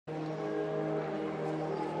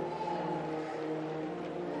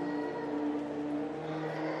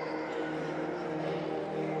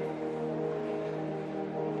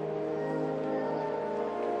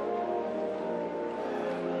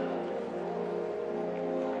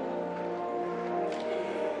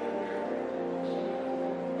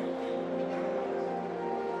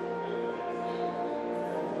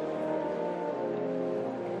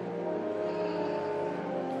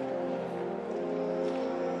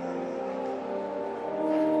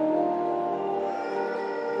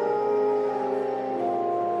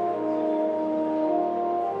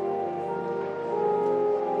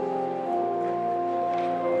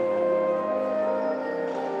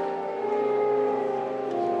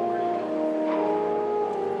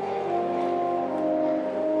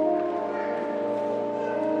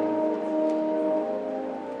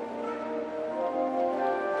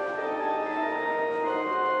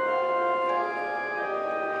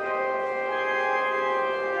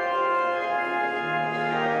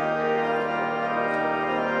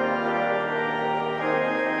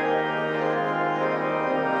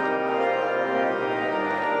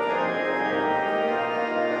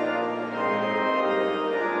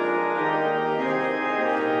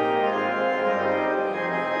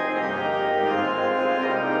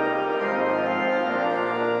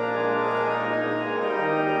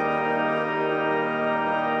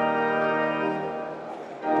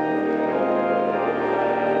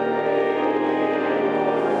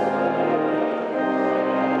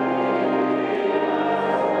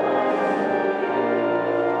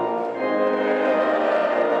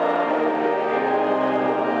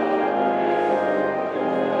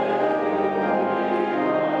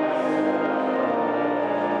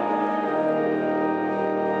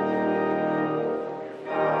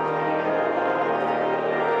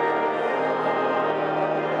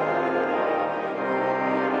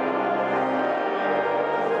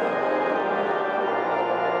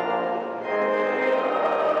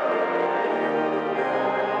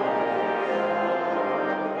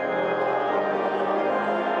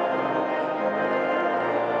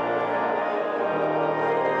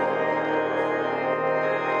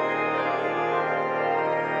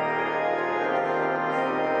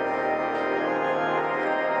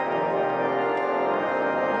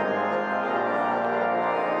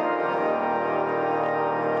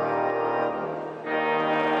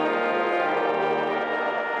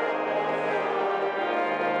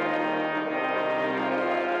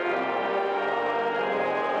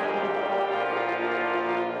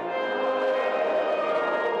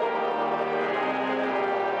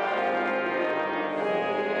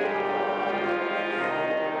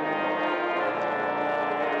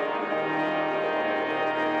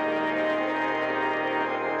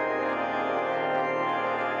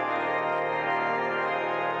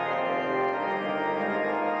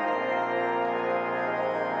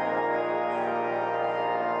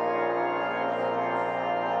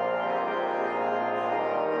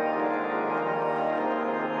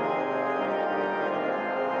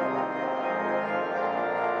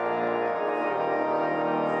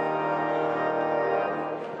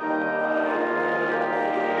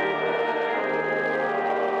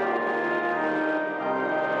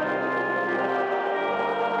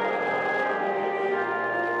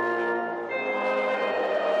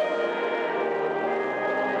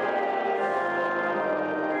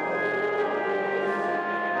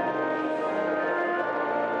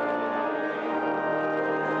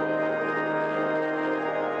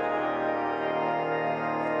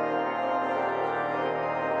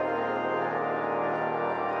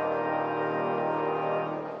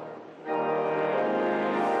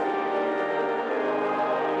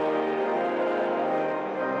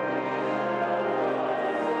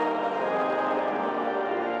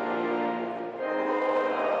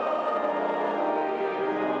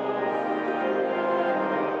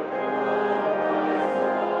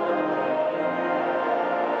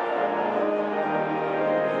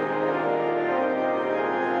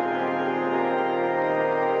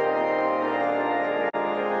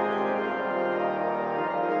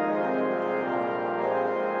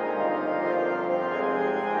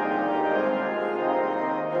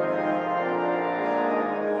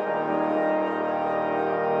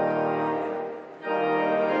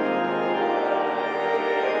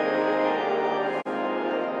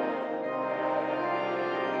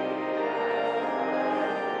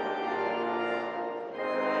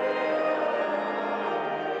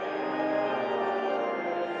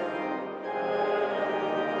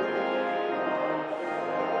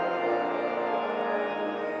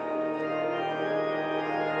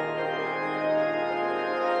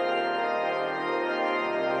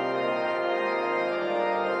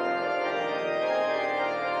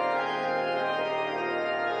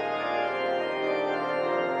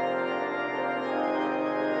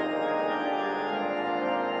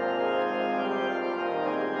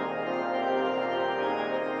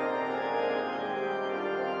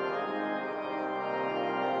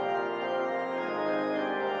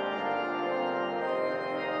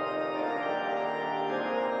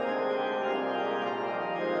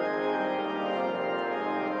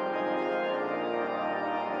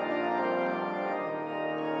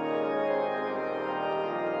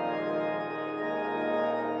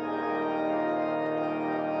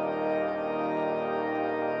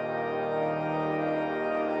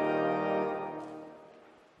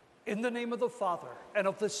In the name of the Father, and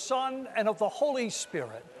of the Son, and of the Holy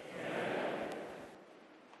Spirit.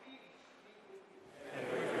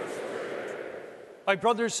 My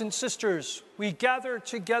brothers and sisters, we gather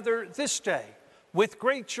together this day with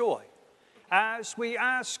great joy as we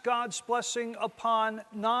ask God's blessing upon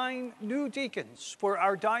 9 new deacons for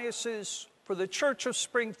our diocese, for the Church of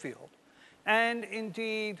Springfield, and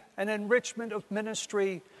indeed an enrichment of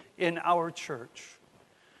ministry in our church.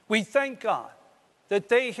 We thank God that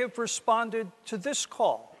they have responded to this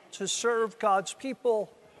call to serve God's people,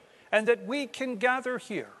 and that we can gather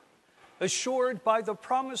here, assured by the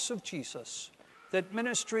promise of Jesus that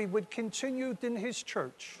ministry would continue in his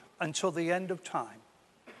church until the end of time.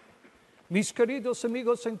 Mis queridos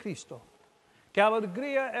amigos en Cristo, que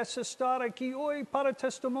alegría es estar aquí hoy para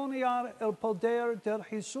testimoniar el poder de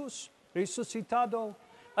Jesús resucitado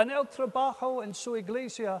en el trabajo en su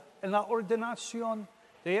iglesia, en la ordenación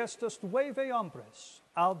de estos 9 hombres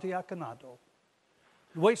al diaconado.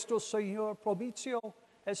 Nuestro Señor propició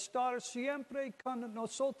estar siempre con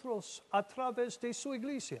nosotros a través de su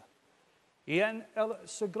iglesia. Y en el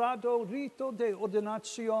sagrado rito de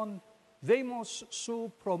ordenación vemos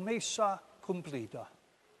su promesa cumplida.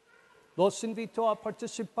 Los invito a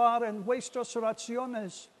participar en vuestras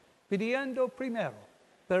oraciones, pidiendo primero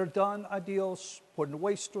perdón a Dios por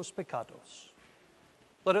nuestros pecados.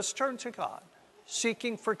 Let us turn to God,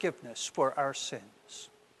 seeking forgiveness for our sins.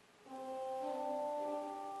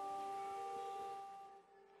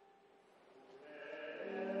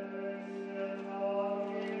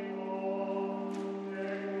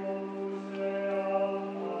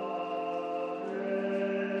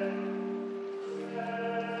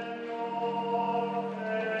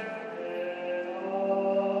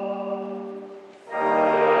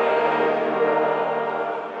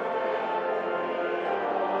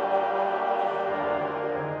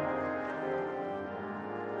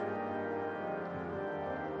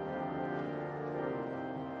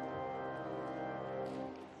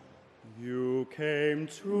 You came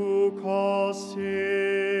to call sinners,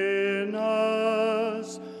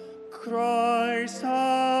 Christ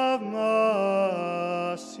have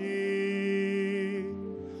mercy.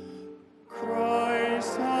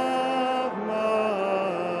 Christ have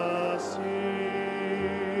mercy.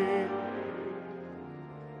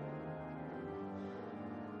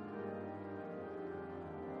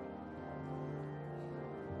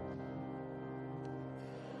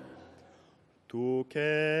 Tú que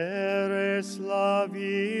eres la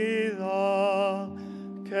vida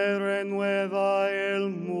que renueva el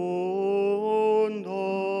mundo,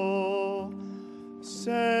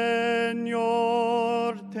 Señor,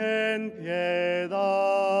 ten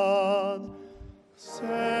piedad.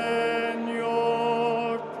 Señor,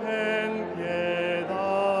 ten piedad.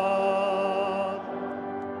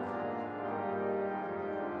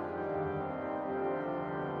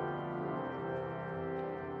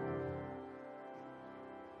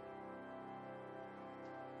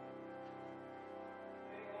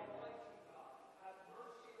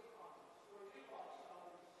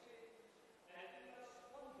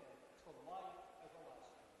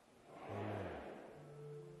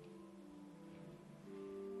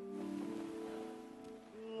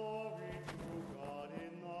 Glory to God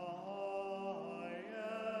in the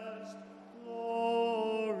highest.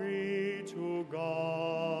 Glory to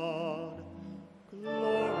God.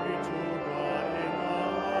 Glory to God in the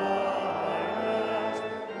highest.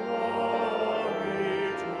 Glory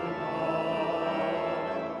to God.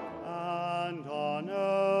 And on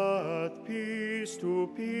earth peace to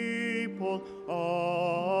people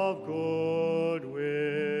of good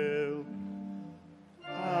will.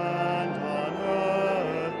 And on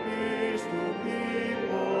earth peace to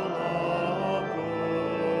people of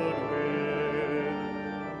good will.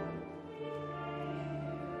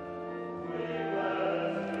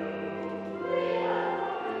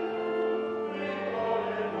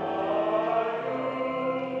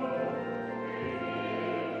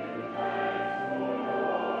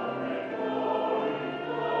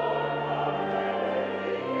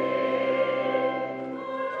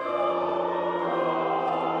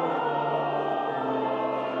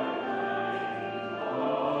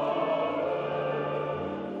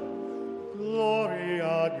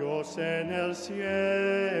 Gloria a Dios en el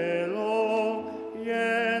cielo y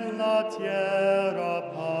en la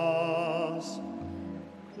tierra paz.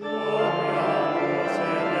 Gloria a Dios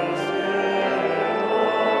en el cielo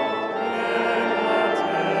y en la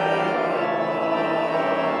tierra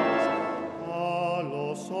paz. A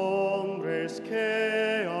los hombres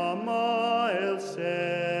que ama el Señor.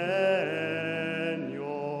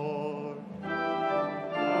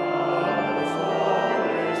 A los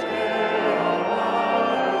hombres que ama el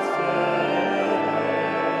Señor.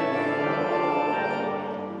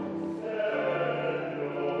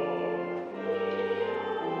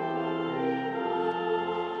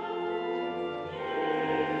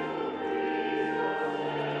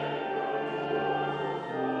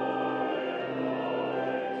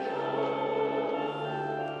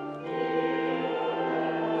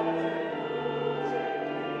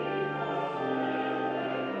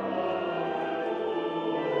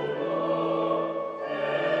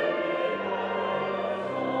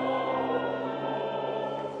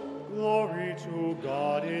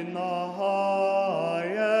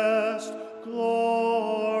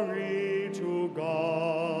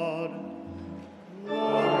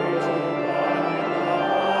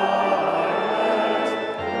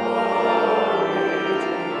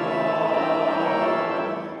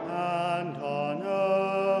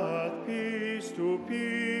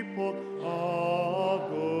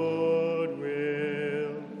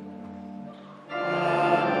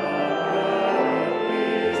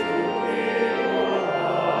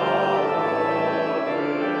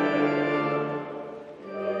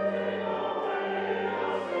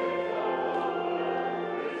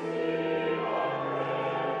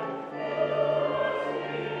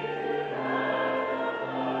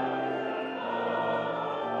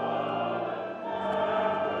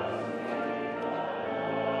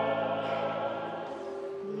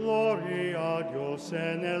 Gloria a Dios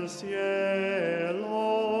en el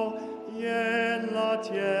cielo y en la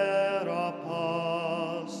tierra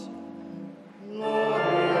paz.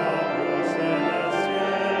 Gloria a Dios en el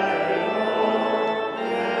cielo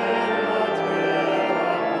y en la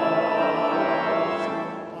tierra paz.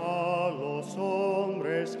 A los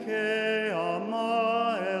hombres que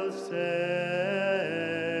ama el Señor.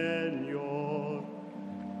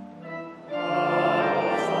 A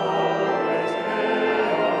los hombres que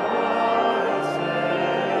ama el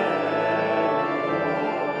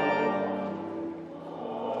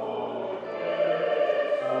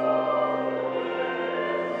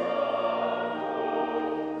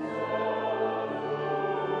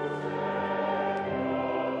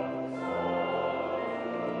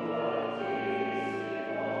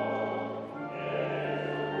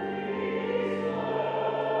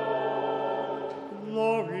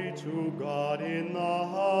Glory to God in the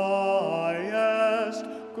highest.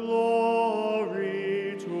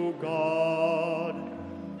 Glory to God.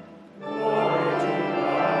 Glory to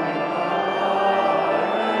God in the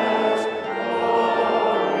highest.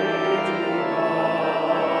 Glory to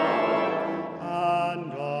God.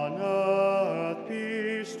 And on earth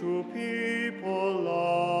peace to people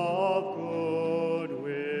of good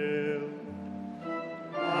will.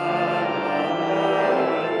 And on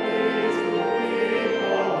earth peace to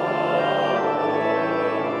people of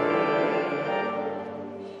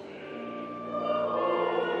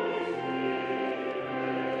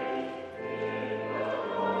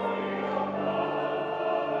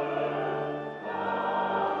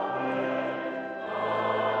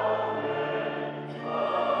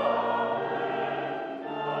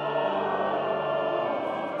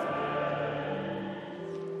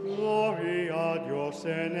Gloria a Dios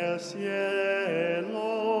en el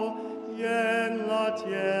cielo y en la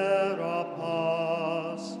tierra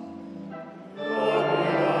paz.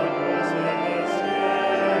 Gloria a Dios en el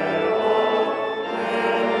cielo y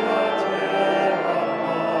en la tierra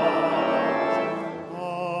paz. A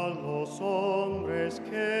los hombres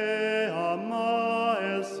que ama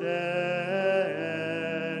el Señor.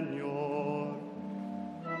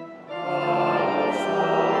 A los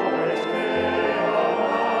hombres que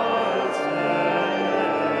ama el Señor.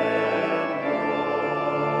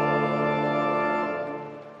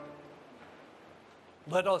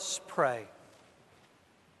 Let us pray.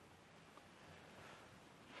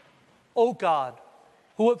 O God,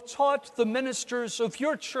 who have taught the ministers of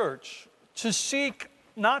your church to seek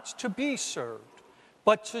not to be served,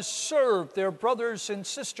 but to serve their brothers and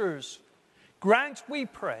sisters, grant, we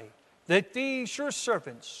pray, that these your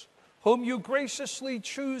servants, whom you graciously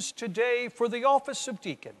choose today for the office of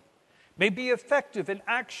deacon, may be effective in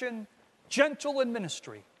action, gentle in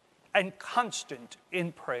ministry, and constant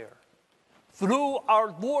in prayer. Through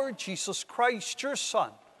our Lord Jesus Christ, your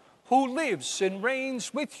Son, who lives and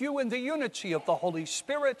reigns with you in the unity of the Holy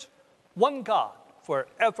Spirit, one God,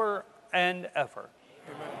 forever and ever.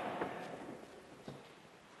 Amen.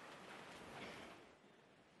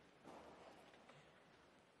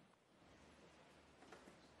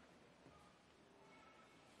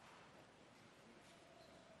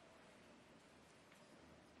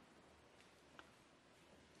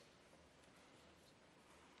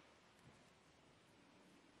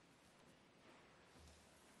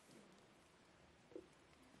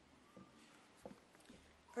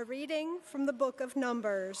 A reading from the book of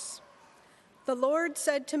Numbers. The Lord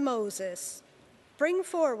said to Moses, "Bring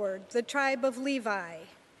forward the tribe of Levi,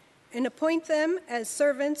 and appoint them as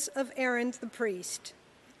servants of Aaron the priest.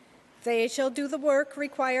 They shall do the work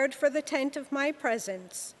required for the tent of my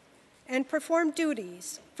presence, and perform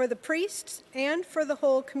duties for the priests and for the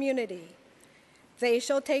whole community. They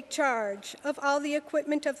shall take charge of all the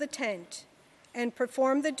equipment of the tent, and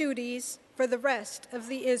perform the duties for the rest of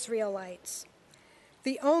the Israelites.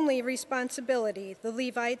 The only responsibility the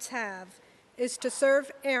Levites have is to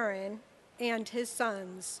serve Aaron and his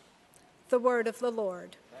sons." The word of the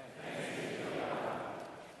Lord.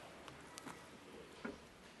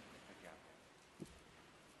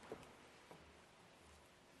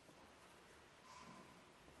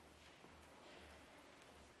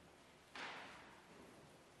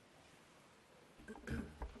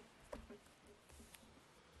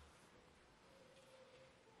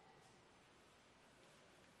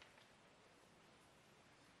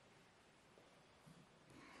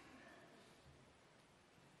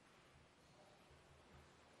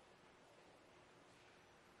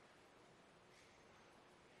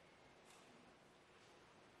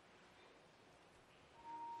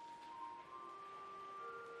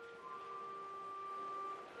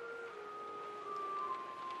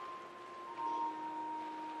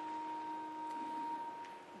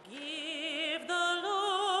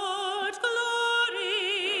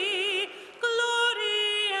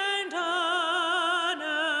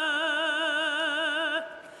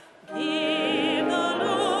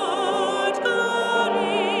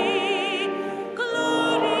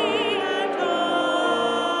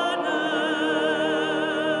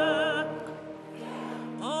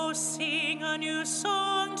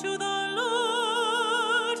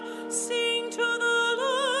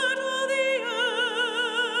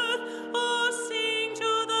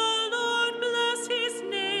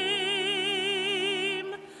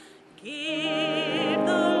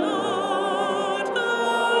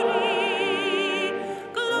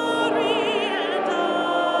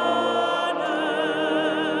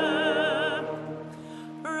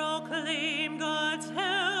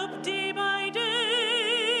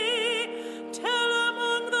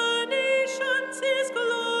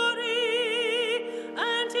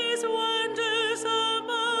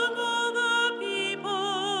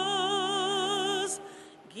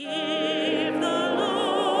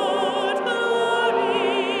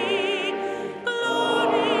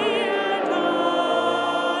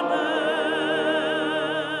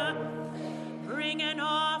 an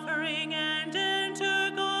offering and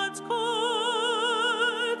enter God's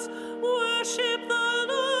courts. Worship the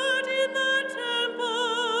Lord in the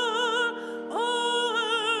temple.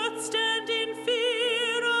 O earth, stand in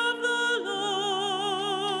fear of the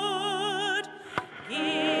Lord.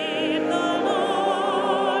 Give the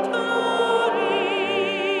Lord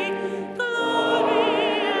glory,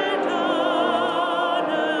 glory and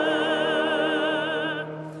honor.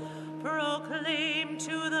 Proclaim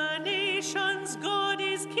to the nations, God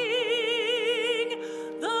is King.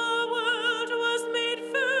 The world was made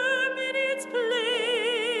firm in its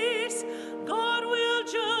place. God will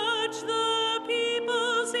judge the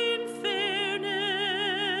peoples in fairness.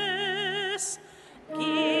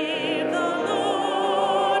 Give the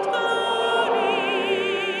Lord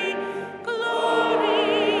glory,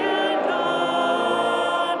 glory and honor.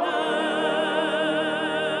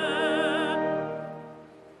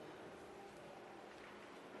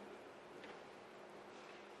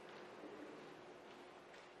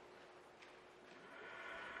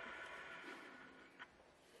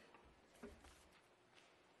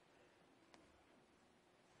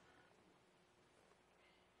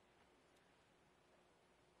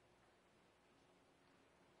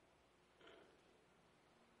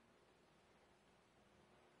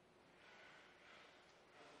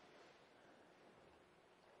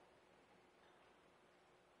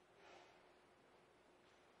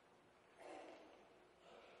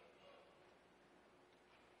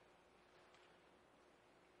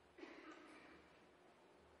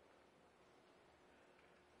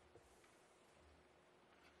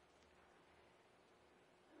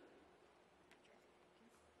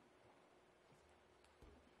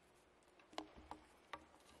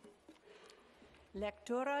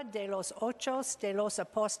 Lectura de los Hechos de los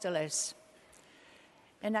Apóstoles.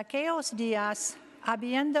 En aquellos días,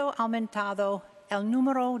 habiendo aumentado el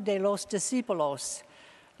número de los discípulos,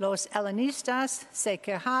 los helenistas se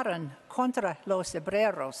quejaron contra los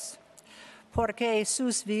hebreos, porque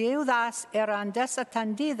sus viudas eran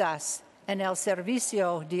desatendidas en el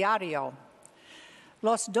servicio diario.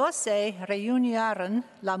 Los 12 reunieron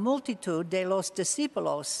la multitud de los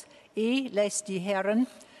discípulos y les dijeron: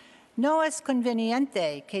 no es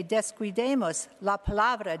conveniente que descuidemos la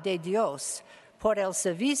palabra de Dios por el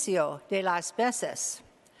servicio de las veces.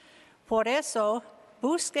 Por eso,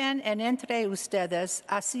 busquen entre ustedes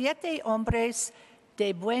a 7 hombres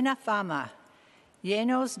de buena fama,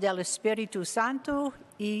 llenos del Espíritu Santo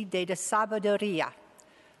y de sabiduría,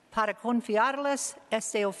 para confiarles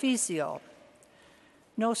este oficio.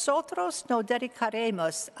 Nosotros nos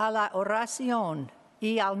dedicaremos a la oración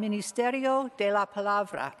y al ministerio de la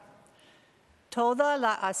palabra. Toda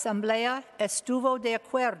la asamblea estuvo de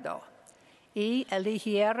acuerdo y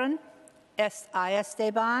eligieron a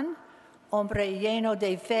Esteban, hombre lleno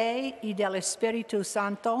de fe y del Espíritu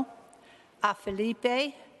Santo, a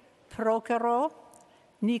Felipe, Prócoro,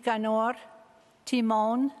 Nicanor,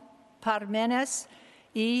 Timón, Parmenas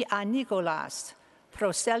y a Nicolás,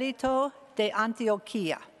 prosélito de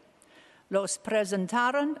Antioquía. Los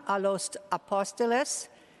presentaron a los apóstoles,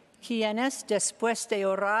 quienes, después de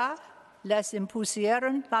orar, les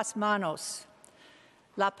impusieron las manos.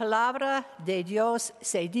 La palabra de Dios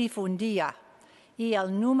se difundía y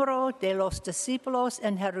el número de los discípulos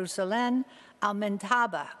en Jerusalén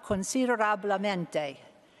aumentaba considerablemente.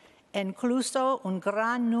 Incluso un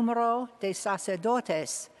gran número de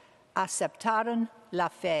sacerdotes aceptaron la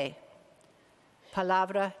fe.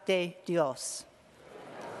 Palabra de Dios.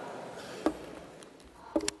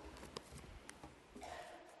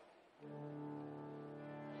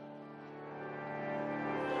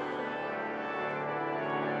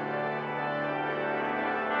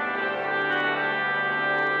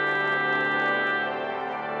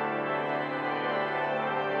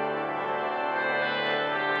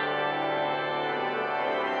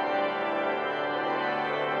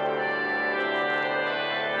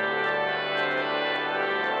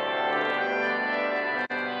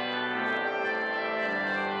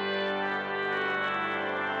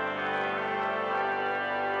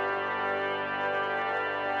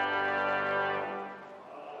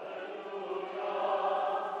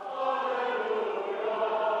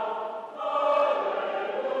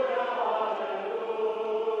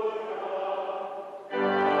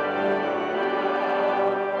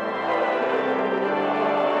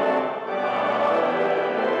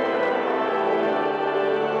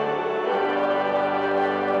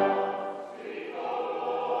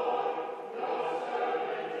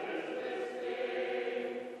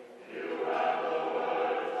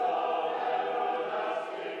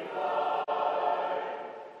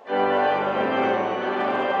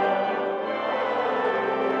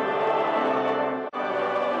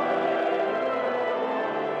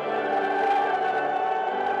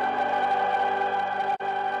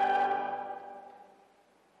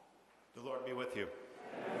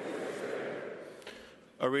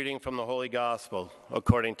 reading from the Holy Gospel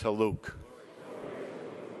according to Luke.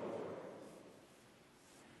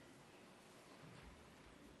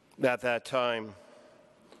 At that time,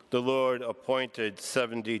 the Lord appointed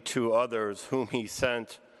 72 others whom he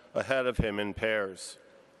sent ahead of him in pairs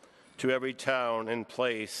to every town and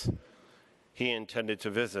place he intended to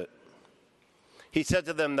visit. He said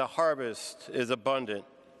to them, "The harvest is abundant,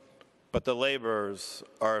 but the laborers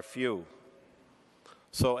are few.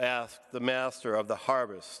 So ask the master of the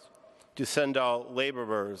harvest to send out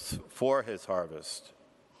laborers for his harvest.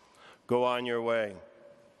 Go on your way.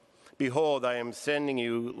 Behold, I am sending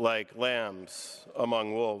you like lambs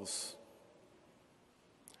among wolves.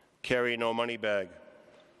 Carry no money bag,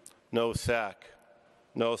 no sack,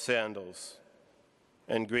 no sandals,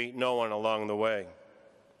 and greet no one along the way.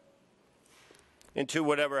 Into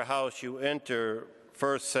whatever house you enter,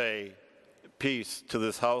 first say, 'Peace to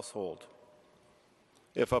this household.'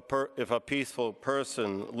 If a peaceful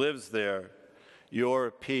person lives there,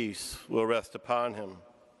 your peace will rest upon him.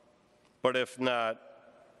 But if not,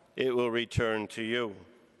 it will return to you.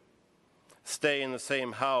 Stay in the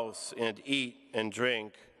same house and eat and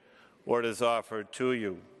drink what is offered to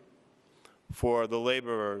you, for the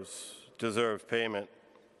laborers deserve payment.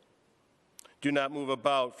 Do not move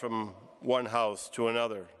about from one house to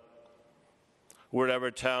another.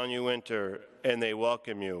 Whatever town you enter and they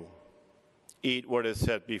welcome you, eat what is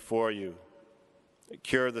set before you.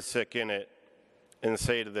 Cure the sick in it, and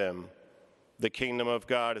say to them, 'The kingdom of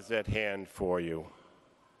God is at hand for you.'"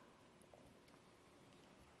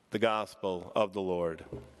 The Gospel of the Lord.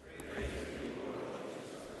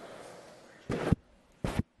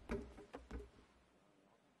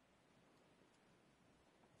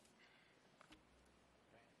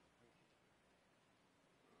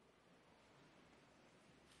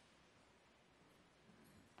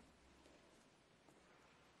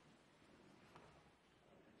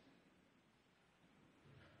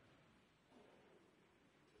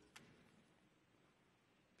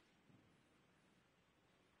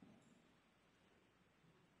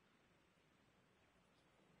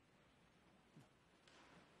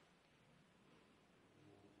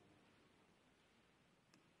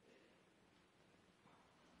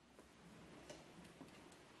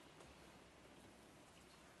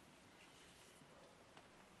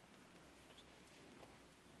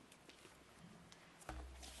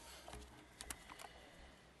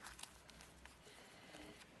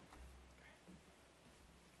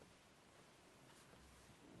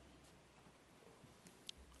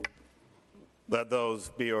 Let those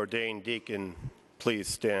be ordained deacon please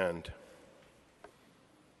stand.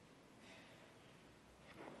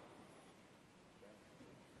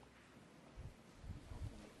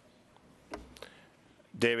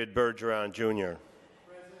 David Bergeron, Jr.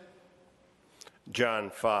 Present. John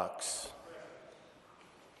Fox.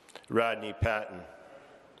 Present. Rodney Patton.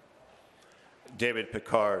 David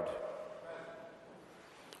Picard. Present.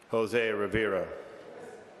 Jose Rivera. Present.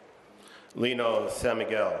 Lino San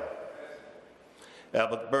Miguel.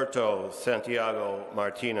 Alberto Santiago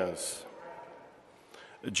Martinez.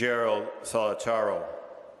 Gerald Solitaro.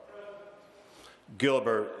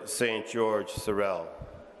 Gilbert St. George Sorrell.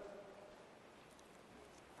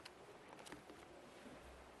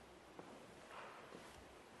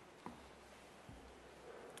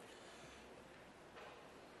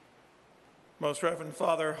 Most Reverend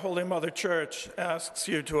Father, Holy Mother Church asks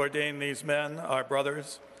you to ordain these men, our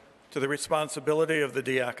brothers, to the responsibility of the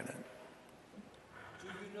diaconate. Do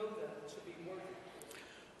you know them to be worthy?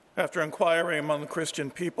 After inquiring among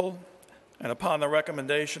Christian people and upon the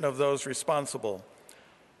recommendation of those responsible,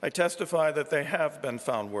 I testify that they have been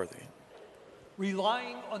found worthy.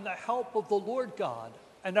 Relying on the help of the Lord God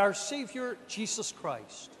and our Savior Jesus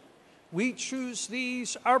Christ, we choose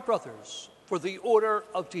these, our brothers, for the order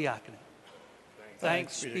of diaconate.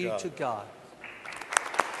 Thanks be to God.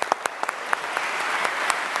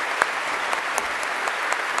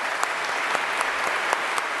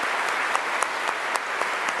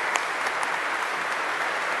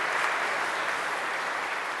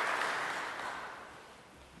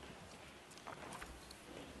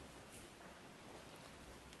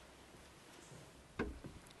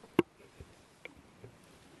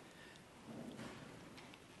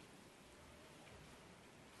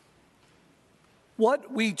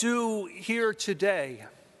 What we do here today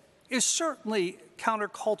is certainly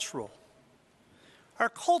countercultural. Our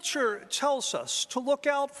culture tells us to look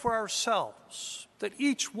out for ourselves, that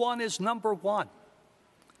each one is number one.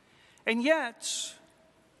 And yet,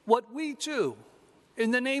 what we do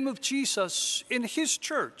in the name of Jesus in his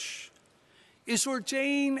church is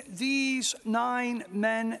ordain these 9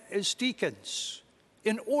 men as deacons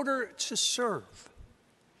in order to serve.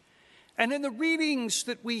 And in the readings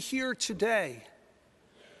that we hear today,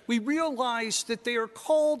 we realize that they are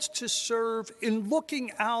called to serve in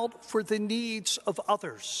looking out for the needs of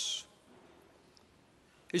others.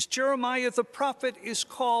 As Jeremiah the prophet is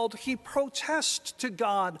called, he protests to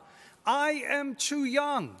God, "I am too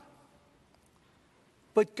young."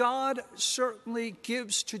 But God certainly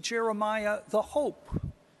gives to Jeremiah the hope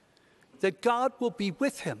that God will be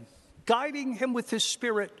with him, guiding him with his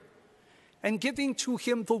Spirit, and giving to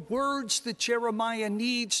him the words that Jeremiah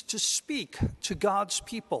needs to speak to God's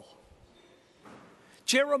people.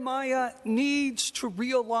 Jeremiah needs to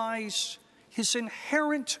realize his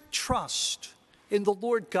inherent trust in the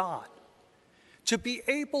Lord God, to be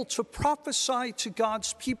able to prophesy to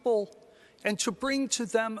God's people and to bring to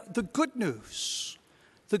them the good news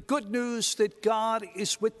that God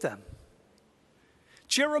is with them.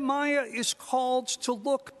 Jeremiah is called to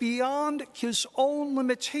look beyond his own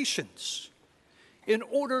limitations in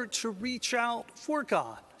order to reach out for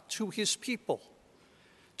God to his people,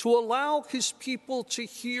 to allow his people to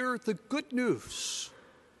hear the good news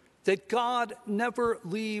that God never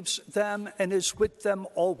leaves them and is with them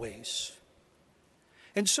always.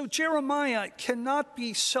 And so Jeremiah cannot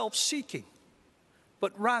be self-seeking,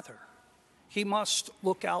 but rather he must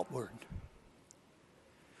look outward.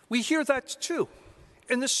 We hear that too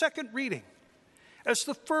in the second reading, as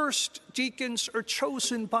the first deacons are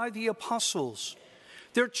chosen by the apostles.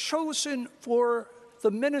 They're chosen for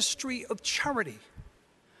the ministry of charity,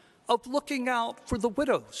 of looking out for the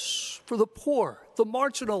widows, for the poor, the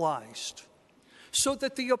marginalized, so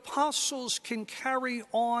that the apostles can carry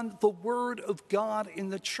on the word of God in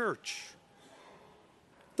the church.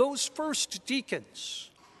 Those first deacons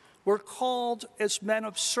were called as men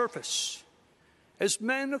of service, as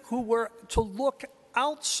men who were to look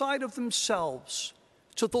outside of themselves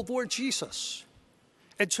to the Lord Jesus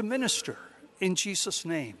and to minister in Jesus'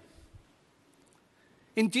 name.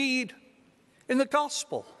 Indeed, in the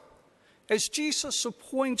gospel, as Jesus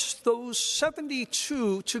appoints those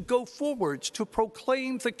 72 to go forward to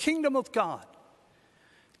proclaim the kingdom of God,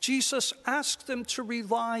 Jesus asked them to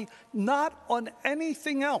rely not on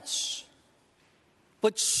anything else,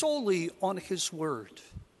 but solely on his word.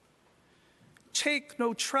 Take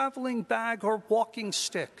no traveling bag or walking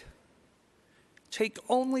stick. Take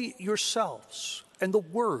only yourselves and the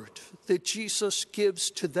word that Jesus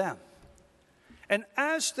gives to them. And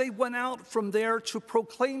as they went out from there to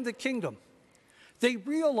proclaim the kingdom, they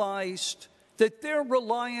realized that their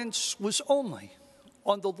reliance was only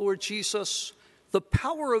on the Lord Jesus, the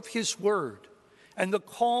power of his word, and the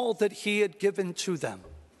call that he had given to them.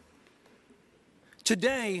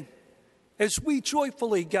 Today, as we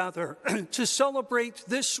joyfully gather to celebrate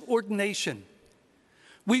this ordination,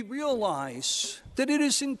 we realize that it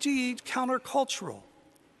is indeed countercultural,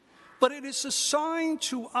 but it is a sign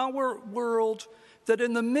to our world that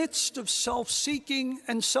in the midst of self-seeking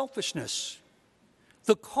and selfishness,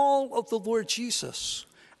 the call of the Lord Jesus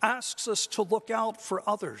asks us to look out for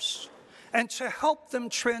others and to help them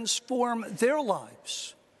transform their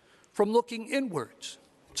lives from looking inward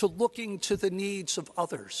to looking to the needs of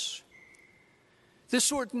others.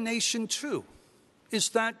 This ordination, too, is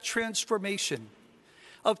that transformation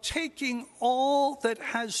of taking all that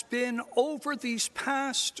has been over these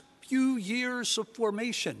past few years of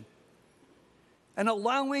formation and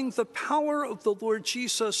allowing the power of the Lord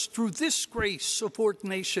Jesus through this grace of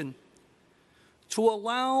ordination to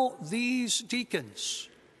allow these deacons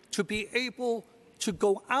to be able to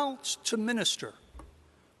go out to minister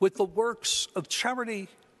with the works of charity,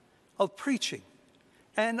 of preaching,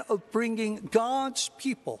 and of bringing God's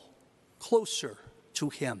people closer to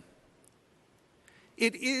him.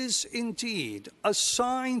 It is indeed a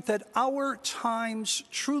sign that our times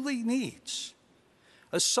truly needs,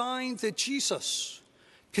 a sign that Jesus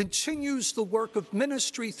continues the work of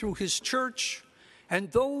ministry through his church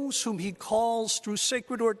and those whom he calls through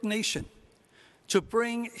sacred ordination to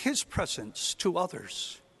bring his presence to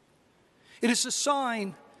others. It is a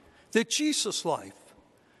sign that Jesus' life,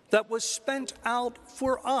 that was spent out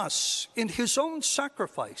for us in his own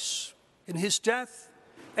sacrifice, in his death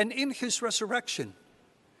and in his resurrection,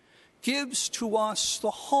 gives to us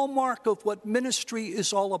the hallmark of what ministry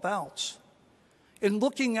is all about, in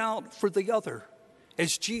looking out for the other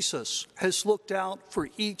as Jesus has looked out for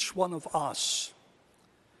each one of us.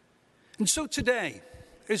 And so today,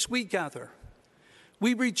 as we gather,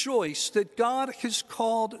 we rejoice that God has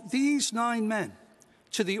called these 9 men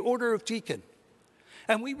to the order of deacon.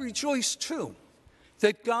 And we rejoice, too,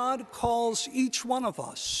 that God calls each one of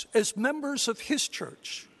us as members of his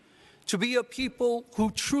church to be a people who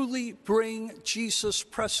truly bring Jesus'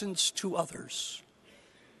 presence to others.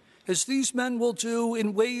 as these men will do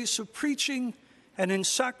in ways of preaching and in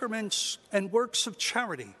sacraments and works of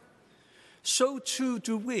charity, so too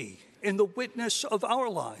do we in the witness of our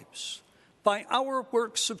lives, by our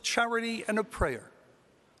works of charity and of prayer,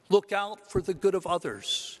 look out for the good of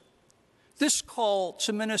others. This call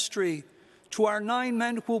to ministry to our 9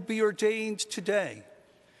 men who will be ordained today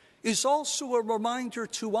is also a reminder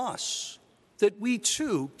to us that we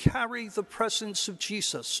too carry the presence of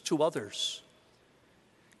Jesus to others.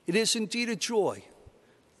 It is indeed a joy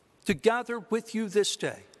to gather with you this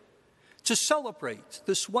day, to celebrate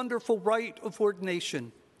this wonderful rite of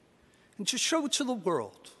ordination, and to show to the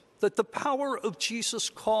world that the power of Jesus'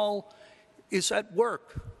 call is at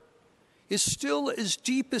work, is still as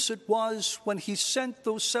deep as it was when he sent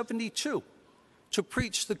those 72 to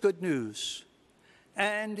preach the good news,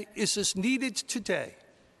 and is as needed today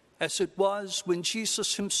as it was when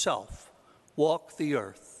Jesus himself walked the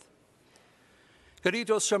earth.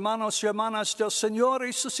 Queridos hermanos y hermanas del Señor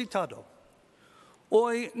resucitado,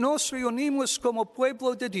 hoy nos reunimos como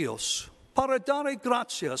pueblo de Dios para dar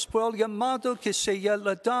gracias por el llamado que se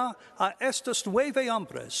le da a estos 9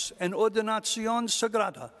 hombres en ordenación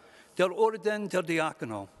sagrada del orden del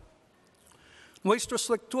diácono. Nuestras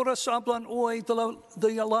lecturas hablan hoy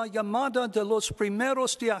de la llamada de los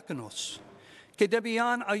primeros diáconos, que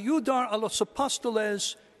debían ayudar a los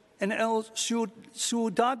apóstoles en el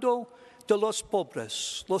cuidado de los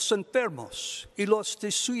pobres, los enfermos y los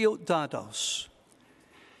descuidados.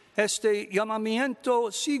 Este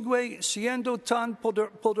llamamiento sigue siendo tan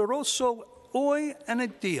poderoso hoy en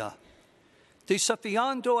el día,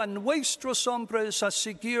 desafiando a nuestros hombres a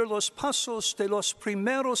seguir los pasos de los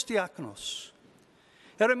primeros diáconos.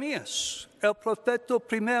 Jeremías, el profeta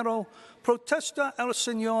primero, protesta al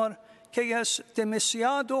Señor que es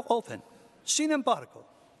demasiado joven. Sin embargo,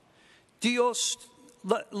 Dios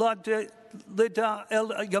le da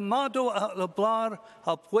el llamado a hablar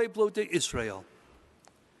al pueblo de Israel.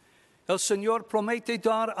 El Señor promete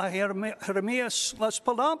dar a Jeremías las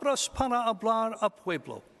palabras para hablar al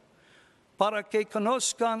pueblo, para que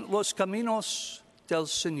conozcan los caminos del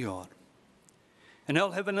Señor. En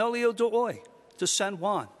el Evangelio de hoy, de San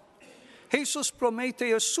Juan, Jesús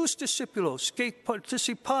promete a sus discípulos que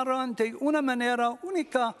participarán de una manera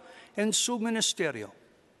única en su ministerio,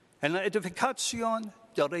 en la edificación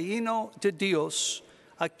del reino de Dios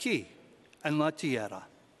aquí en la tierra.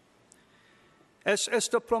 Es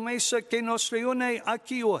esta promesa que nos reúne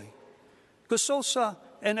aquí hoy, gozosa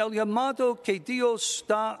en el llamado que Dios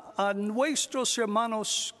da a nuestros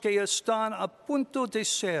hermanos que están a punto de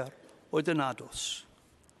ser ordenados.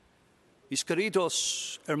 Mis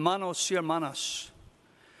queridos hermanos y hermanas,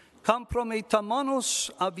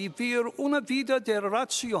 comprometámonos a vivir una vida de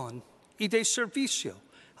oración y de servicio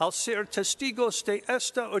al ser testigos de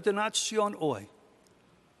esta ordenación hoy.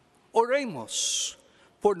 Oremos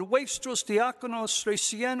por nuestros diáconos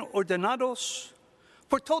recién ordenados,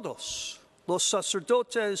 por todos los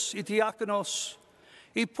sacerdotes y diáconos,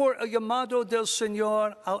 y por el llamado del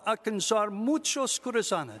Señor al alcanzar muchos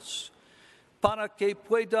corazones, para que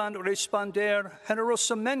puedan responder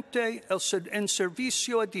generosamente en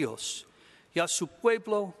servicio a Dios y a su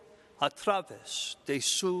pueblo a través de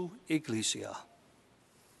su iglesia.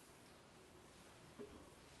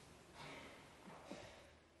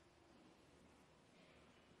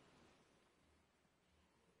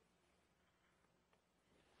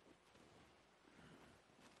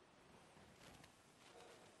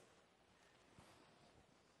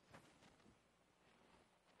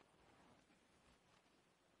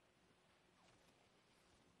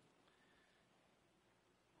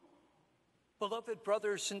 Beloved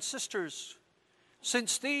brothers and sisters,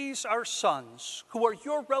 since these our sons, who are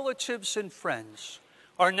your relatives and friends,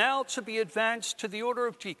 are now to be advanced to the order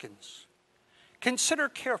of deacons, consider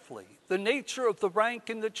carefully the nature of the rank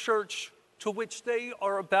in the church to which they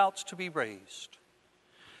are about to be raised.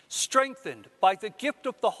 Strengthened by the gift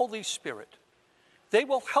of the Holy Spirit, they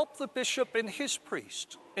will help the bishop and his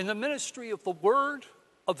priest in the ministry of the word,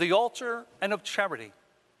 of the altar, and of charity,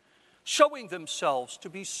 showing themselves to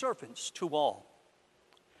be servants to all.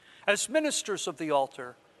 As ministers of the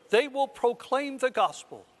altar, they will proclaim the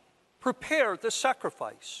gospel, prepare the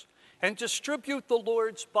sacrifice, and distribute the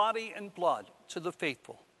Lord's body and blood to the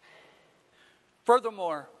faithful.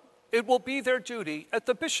 Furthermore, it will be their duty, at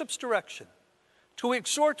the bishop's direction, to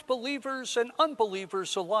exhort believers and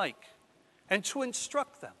unbelievers alike, and to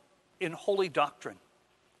instruct them in holy doctrine.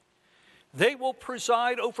 They will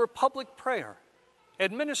preside over public prayer,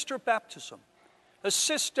 administer baptism,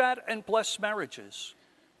 assist at and bless marriages,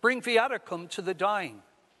 bring viaticum to the dying,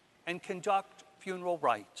 and conduct funeral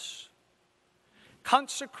rites.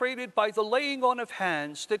 consecrated by the laying on of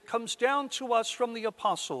hands that comes down to us from the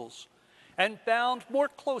apostles, and bound more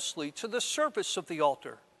closely to the service of the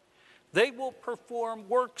altar. They will perform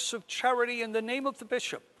works of charity in the name of the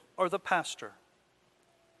bishop or the pastor.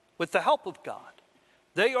 With the help of God,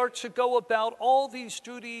 they are to go about all these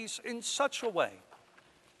duties in such a way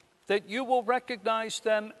that you will recognize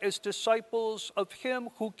them as disciples of him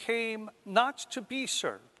who came not to be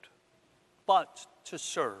served, but to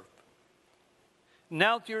serve.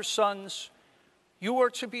 Now, dear sons, you are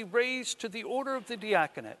to be raised to the order of the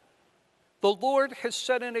diaconate. The Lord has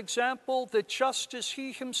set an example that just as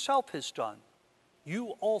he himself has done,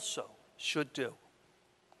 you also should do.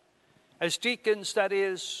 As deacons, that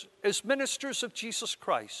is, as ministers of Jesus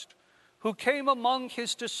Christ, who came among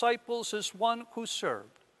his disciples as one who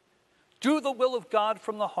served, do the will of God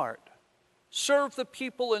from the heart. Serve the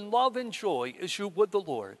people in love and joy as you would the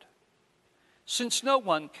Lord. Since no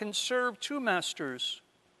one can serve two masters,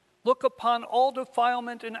 look upon all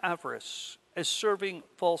defilement and avarice as serving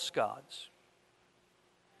false gods.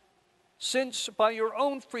 Since by your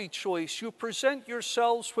own free choice you present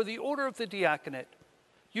yourselves for the order of the diaconate,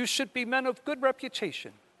 you should be men of good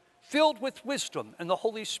reputation, filled with wisdom and the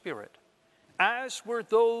Holy Spirit, as were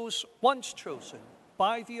those once chosen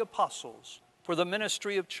by the apostles for the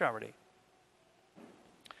ministry of charity.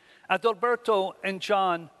 Adalberto and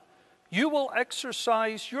John, you will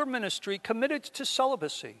exercise your ministry committed to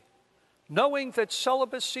celibacy, knowing that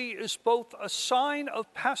celibacy is both a sign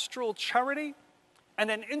of pastoral charity and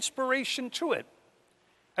an inspiration to it,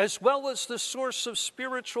 as well as the source of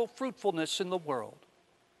spiritual fruitfulness in the world.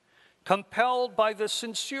 Compelled by the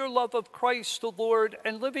sincere love of Christ the Lord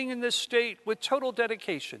and living in this state with total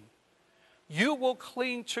dedication, you will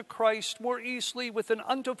cling to Christ more easily with an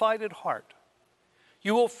undivided heart.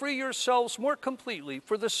 You will free yourselves more completely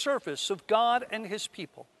for the service of God and his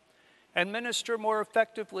people, and minister more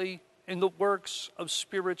effectively in the works of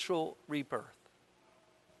spiritual rebirth.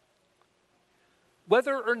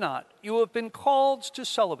 Whether or not you have been called to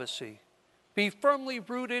celibacy, be firmly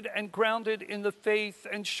rooted and grounded in the faith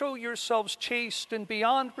and show yourselves chaste and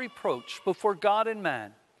beyond reproach before God and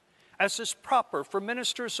man, as is proper for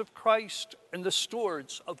ministers of Christ and the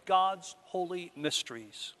stewards of God's holy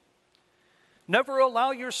mysteries. Never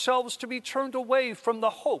allow yourselves to be turned away from the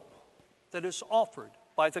hope that is offered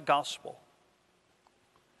by the gospel.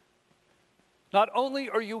 Not only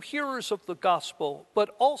are you hearers of the gospel,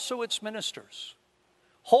 but also its ministers.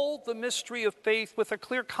 Hold the mystery of faith with a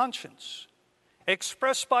clear conscience.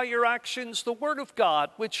 Express by your actions the word of God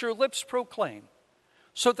which your lips proclaim,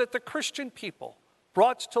 so that the Christian people,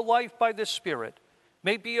 brought to life by the Spirit,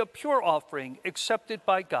 may be a pure offering accepted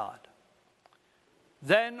by God.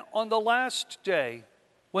 Then on the last day,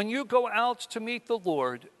 when you go out to meet the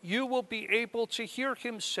Lord, you will be able to hear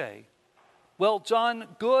him say, "Well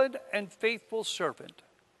done, good and faithful servant.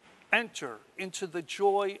 Enter into the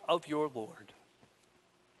joy of your Lord."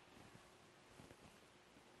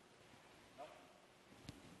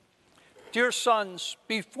 Dear sons,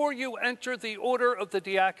 before you enter the order of the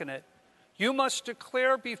diaconate, you must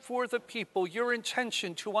declare before the people your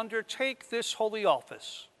intention to undertake this holy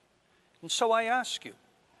office. And so I ask you,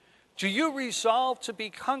 do you resolve to be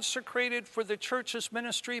consecrated for the church's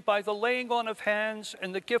ministry by the laying on of hands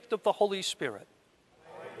and the gift of the Holy Spirit?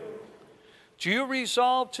 Do you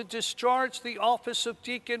resolve to discharge the office of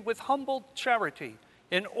deacon with humble charity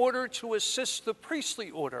in order to assist the priestly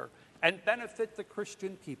order and benefit the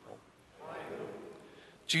Christian people?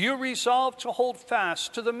 Do you resolve to hold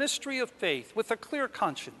fast to the mystery of faith with a clear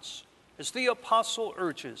conscience, as the apostle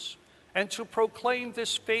urges, and to proclaim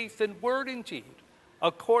this faith in word and deed,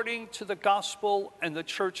 according to the gospel and the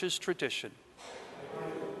church's tradition?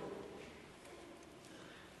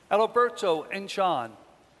 Adalberto and John,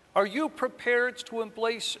 are you prepared to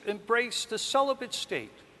embrace the celibate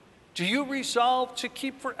state? Do you resolve to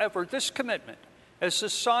keep forever this commitment as a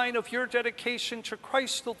sign of your dedication to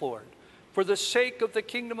Christ the Lord, for the sake of the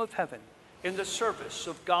kingdom of heaven, in the service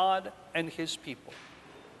of God and his people?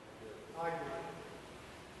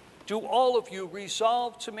 Do all of you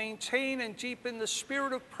resolve to maintain and deepen the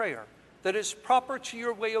spirit of prayer that is proper to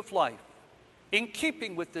your way of life, in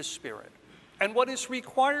keeping with this spirit, and what is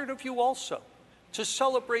required of you also, to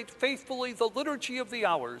celebrate faithfully the liturgy of the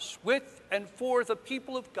hours with and for the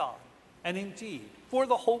people of God, and indeed for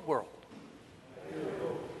the whole world?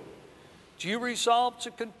 Do you resolve to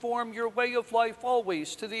conform your way of life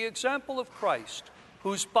always to the example of Christ,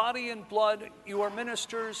 whose body and blood you are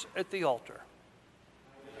ministers at the altar?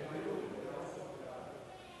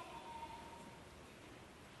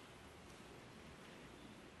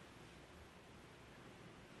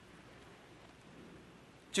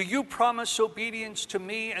 Do you promise obedience to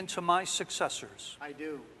me and to my successors? I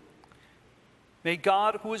do. May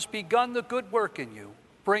God, who has begun the good work in you,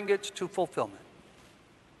 bring it to fulfillment.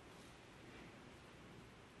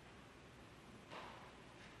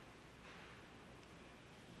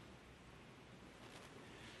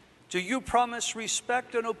 Do you promise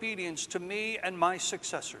respect and obedience to me and my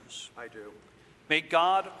successors? I do. May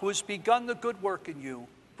God, who has begun the good work in you,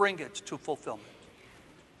 bring it to fulfillment.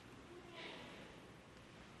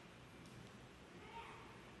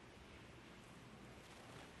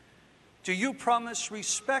 Do you promise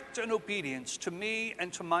respect and obedience to me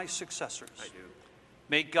and to my successors? I do.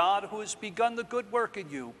 May God, who has begun the good work in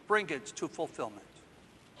you, bring it to fulfillment.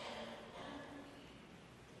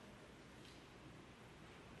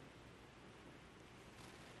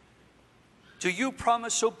 Do you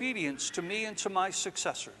promise obedience to me and to my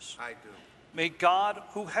successors? I do. May God,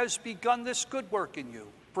 who has begun this good work in you,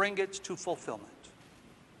 bring it to fulfillment.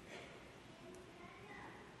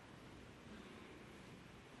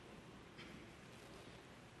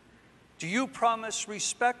 Do you promise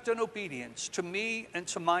respect and obedience to me and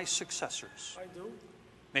to my successors? I do.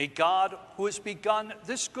 May God, who has begun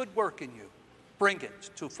this good work in you, bring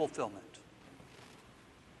it to fulfillment.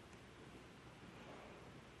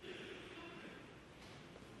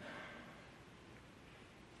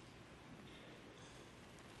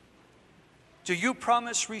 Do you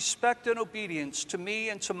promise respect and obedience to me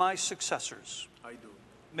and to my successors? I do.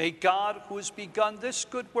 May God, who has begun this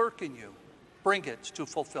good work in you, bring it to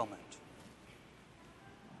fulfillment.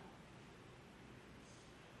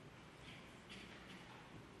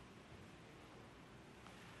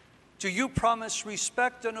 Do you promise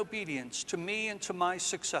respect and obedience to me and to my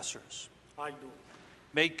successors? I do.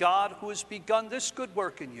 May God, who has begun this good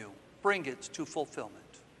work in you, bring it to fulfillment.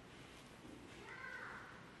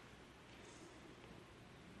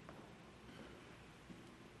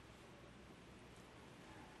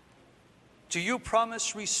 Do you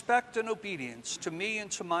promise respect and obedience to me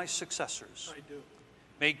and to my successors? I do.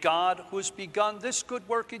 May God, who has begun this good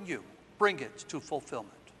work in you, bring it to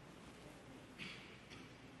fulfillment.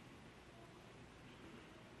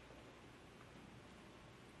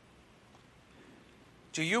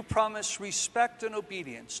 Do you promise respect and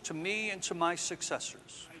obedience to me and to my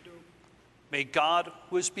successors? I do. May God,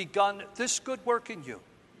 who has begun this good work in you,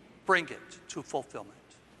 bring it to fulfillment.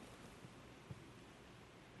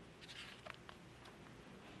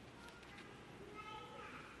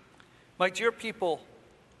 My dear people,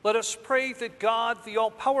 let us pray that God, the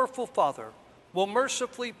all-powerful Father, will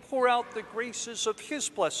mercifully pour out the graces of his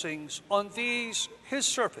blessings on these, his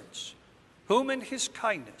servants, whom in his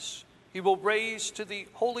kindness he will raise to the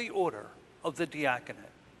holy order of the Diaconate.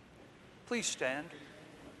 Please stand.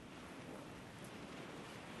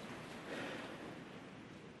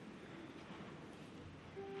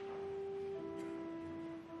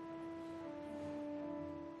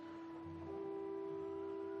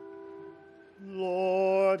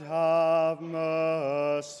 Lord, have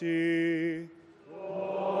mercy.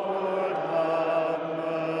 Lord, have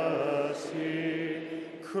mercy.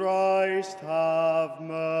 Christ, have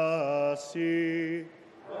mercy.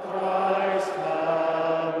 Christ,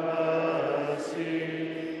 have mercy.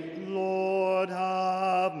 Lord,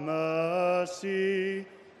 have mercy.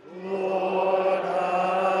 Lord,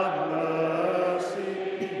 have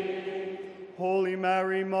mercy. Holy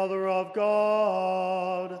Mary, Mother of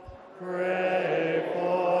God, pray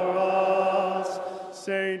for us.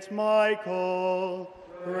 Saint Michael,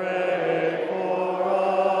 pray for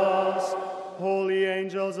us. Holy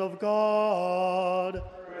angels of God,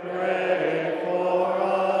 pray for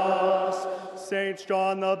us. Saint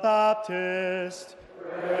John the Baptist,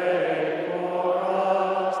 pray for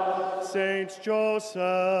us. Saint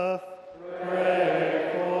Joseph,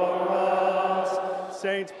 pray for us.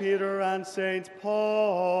 Saint Peter and Saint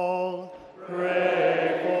Paul,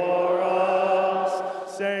 pray for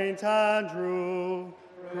us. Saint Andrew,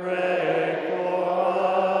 pray for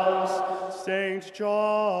us. Saint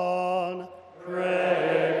John,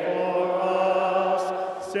 pray for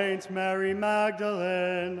us. Saint Mary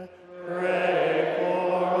Magdalene, pray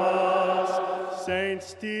for us. Saint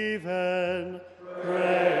Stephen,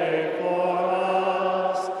 pray for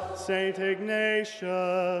us. Saint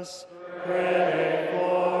Ignatius, pray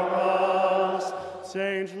for us.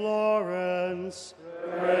 Saint Lawrence,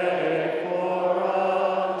 pray for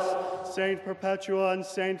us. Saint Perpetua and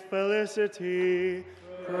Saint Felicity,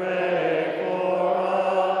 pray for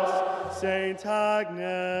us. Saint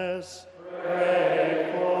Agnes,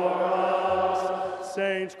 pray for us.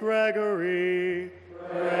 Saint Gregory,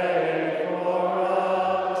 pray for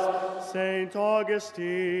us. Saint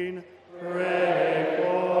Augustine, pray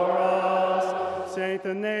for us. Saint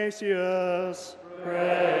Ignatius,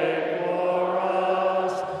 pray for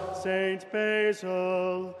us. Saint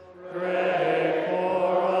Basil, pray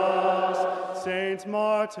for us. Saint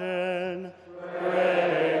Martin,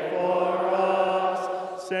 pray for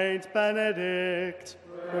us. Saint Benedict,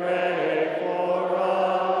 pray for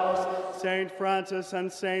us. Saint Francis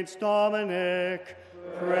and Saint Dominic,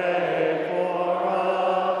 pray for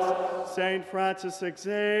us. Saint Francis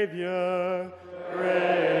Xavier,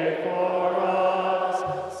 pray for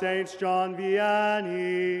us. Saint John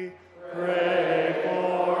Vianney, pray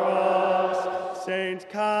for us. Saint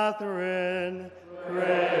Catherine,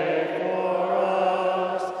 pray for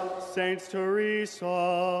us. Saint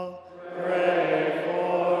Teresa, pray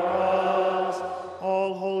for us.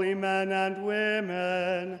 All holy men and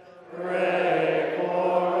women, pray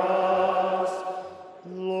for us.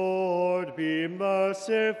 Lord, be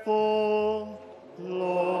merciful.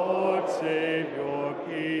 Lord, save your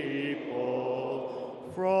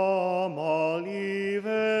people from all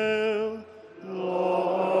evil.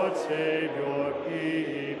 Lord, save your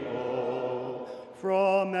people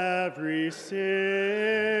from every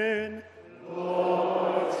sin.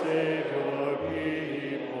 Lord, save your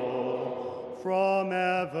people from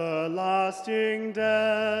everlasting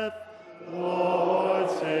death. Lord,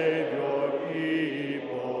 save your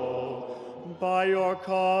people by your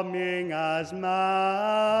coming as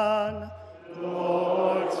man.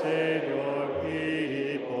 Lord, save your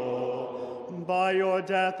people by your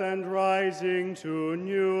death and rising to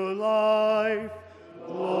new life.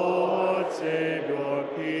 Lord, save your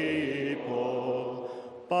people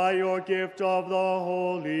by your gift of the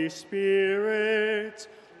Holy Spirit.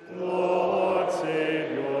 Lord,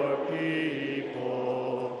 save your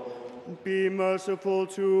people. Be merciful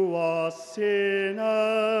to us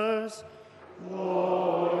sinners.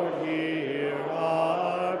 Lord, hear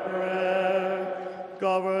our prayer.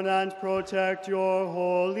 Govern and protect your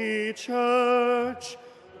holy church.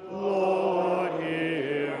 Lord,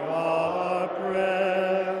 hear our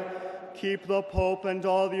prayer. Keep the Pope and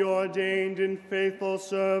all the ordained in faithful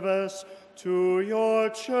service to your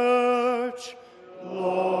church.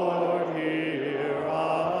 Lord, hear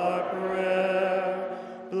our prayer.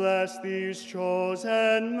 Bless these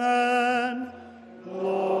chosen men.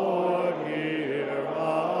 Lord, hear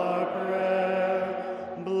our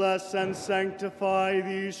prayer. Bless and sanctify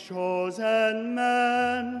these chosen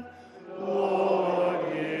men.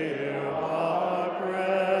 Lord, hear our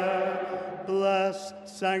prayer. Bless,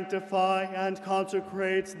 sanctify, and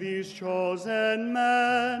consecrate these chosen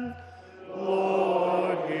men.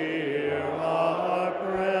 Lord, hear our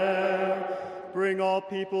prayer. Bring all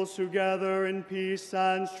peoples together in peace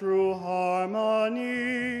and true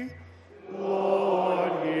harmony.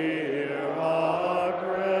 Lord, hear our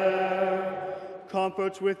prayer.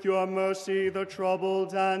 Comfort with your mercy the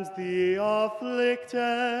troubled and the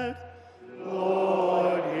afflicted.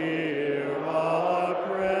 Lord, hear our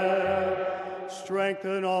prayer.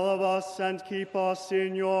 Strengthen all of us and keep us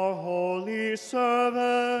in your holy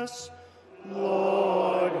service.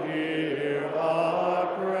 Lord, hear our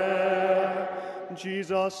prayer.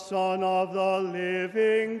 Jesus, Son of the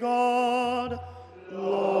living God,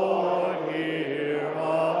 Lord, hear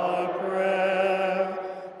our prayer.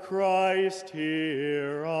 Christ,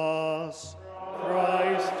 hear us.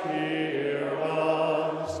 Christ, hear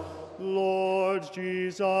us. Lord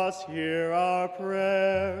Jesus, hear our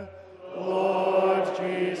prayer. Lord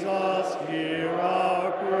Jesus, hear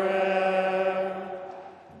our prayer.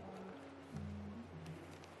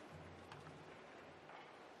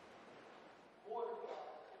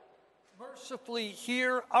 Mercifully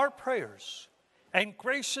hear our prayers and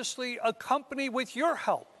graciously accompany with your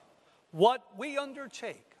help what we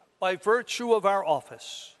undertake by virtue of our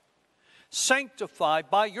office. Sanctify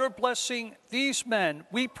by your blessing these men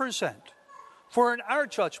we present, for in our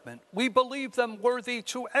judgment we believe them worthy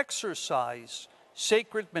to exercise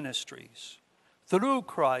sacred ministries. Through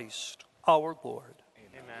Christ our Lord.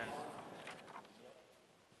 Amen.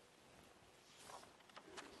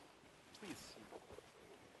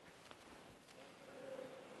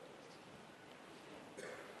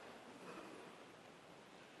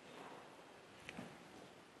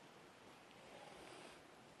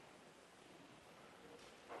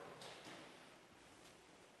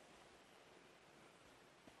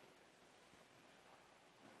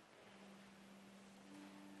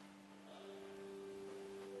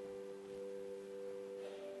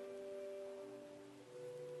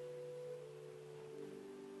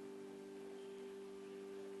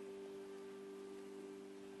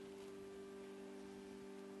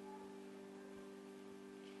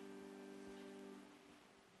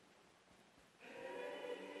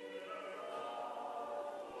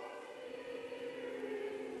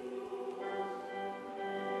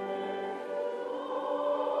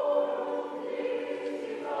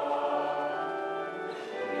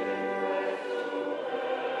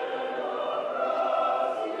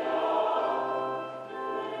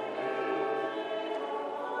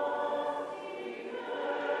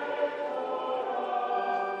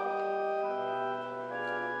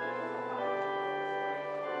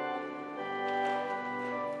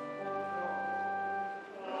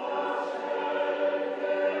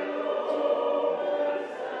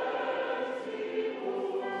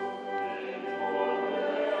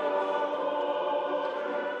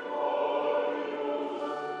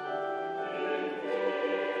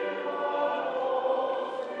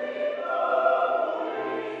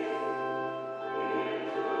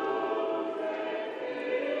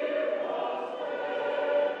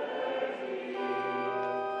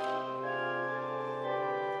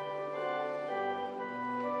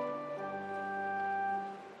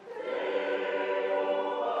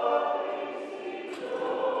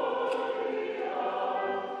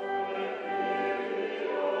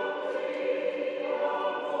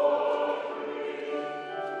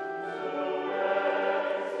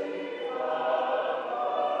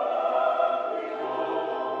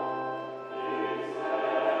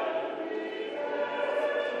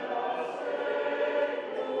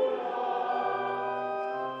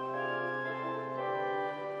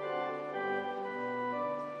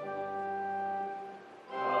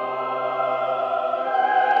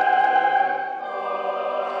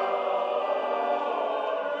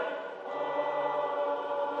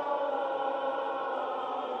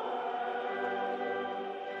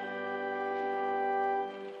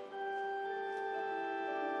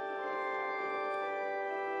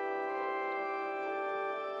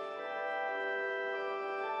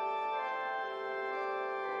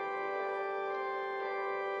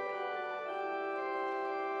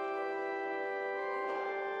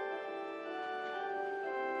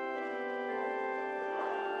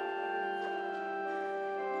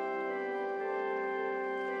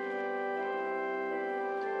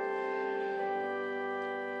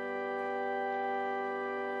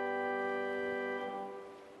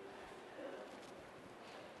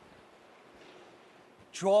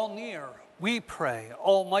 Draw near, we pray,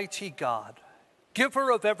 Almighty God,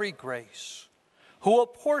 giver of every grace, who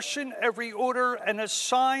apportion every order and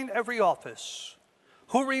assign every office,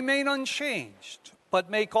 who remain unchanged,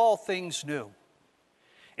 but make all things new.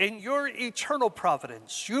 In your eternal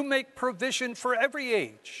providence, you make provision for every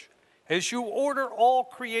age, as you order all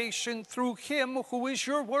creation through him who is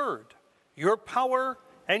your word, your power,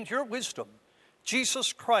 and your wisdom,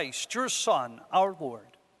 Jesus Christ, your Son, our Lord.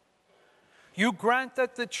 You grant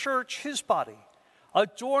that the church, his body,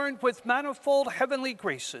 adorned with manifold heavenly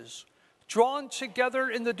graces, drawn together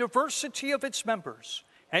in the diversity of its members,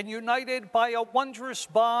 and united by a wondrous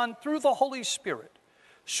bond through the Holy Spirit,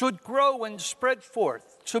 should grow and spread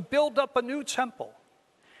forth to build up a new temple.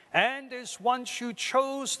 And as once you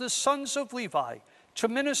chose the sons of Levi to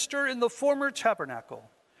minister in the former tabernacle,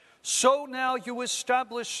 so now you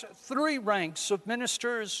establish 3 ranks of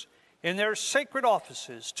ministers in their sacred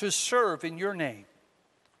offices to serve in your name.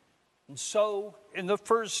 And so, in the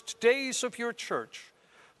first days of your church,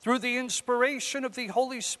 through the inspiration of the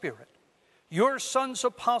Holy Spirit, your sons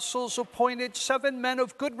apostles appointed 7 men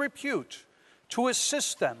of good repute to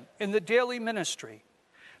assist them in the daily ministry,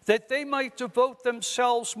 that they might devote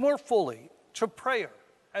themselves more fully to prayer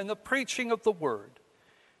and the preaching of the word.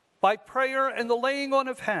 By prayer and the laying on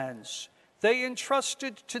of hands, they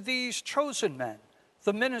entrusted to these chosen men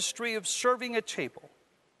the ministry of serving at table.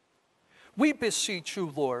 We beseech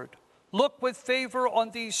you, Lord, look with favor on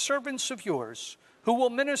these servants of yours who will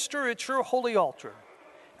minister at your holy altar,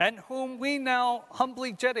 and whom we now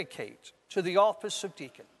humbly dedicate to the office of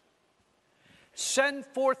deacon. Send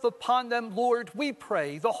forth upon them, Lord, we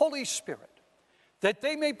pray, the Holy Spirit, that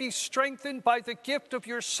they may be strengthened by the gift of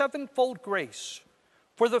your 7-fold grace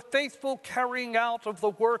for the faithful carrying out of the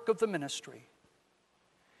work of the ministry.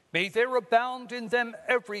 May there abound in them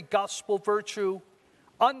every gospel virtue,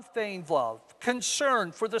 unfeigned love,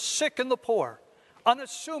 concern for the sick and the poor,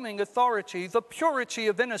 unassuming authority, the purity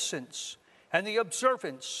of innocence, and the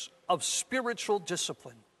observance of spiritual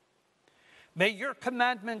discipline. May your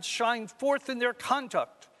commandments shine forth in their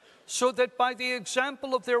conduct, so that by the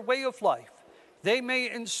example of their way of life, they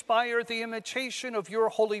may inspire the imitation of your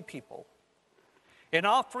holy people. In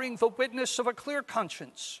offering the witness of a clear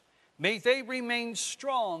conscience, may they remain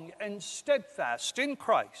strong and steadfast in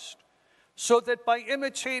Christ, so that by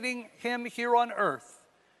imitating him here on earth,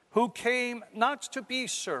 who came not to be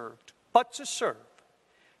served, but to serve,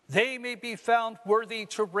 they may be found worthy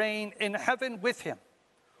to reign in heaven with him,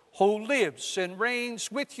 who lives and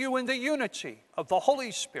reigns with you in the unity of the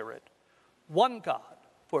Holy Spirit, one God,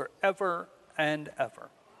 forever and ever.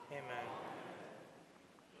 Amen.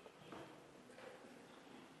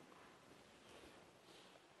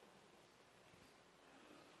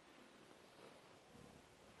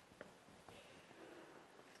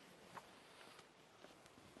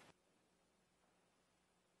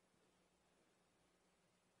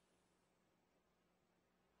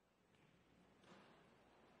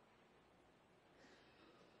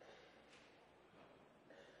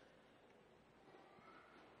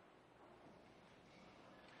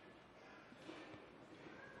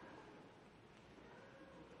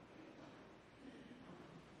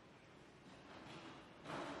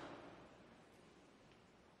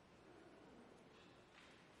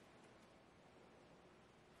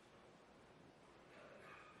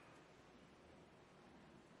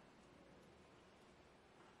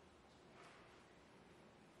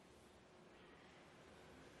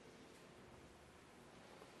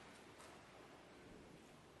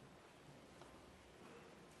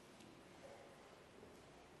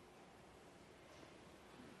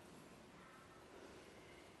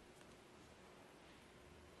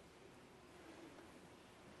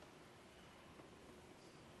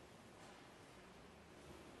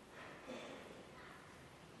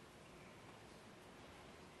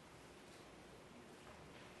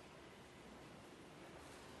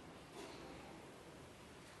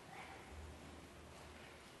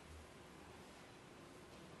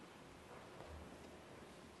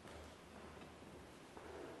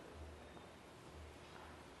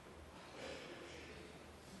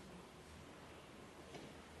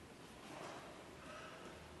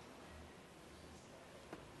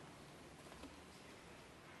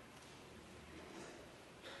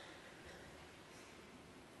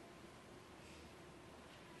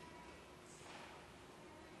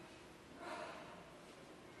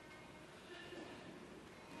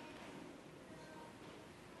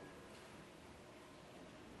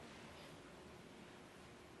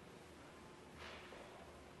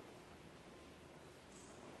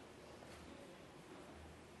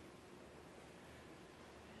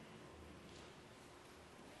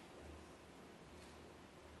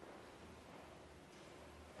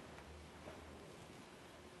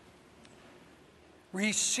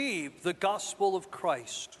 Receive the gospel of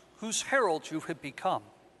Christ, whose herald you have become.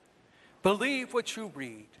 Believe what you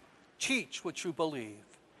read, teach what you believe,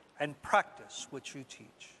 and practice what you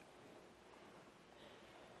teach.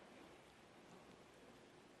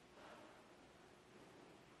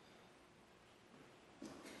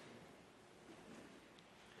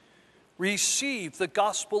 Receive the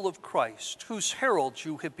gospel of Christ, whose herald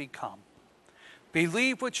you have become.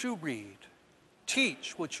 Believe what you read,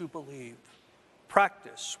 teach what you believe,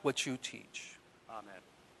 practice what you teach. Amen.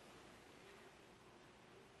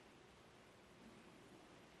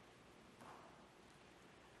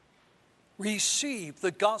 Receive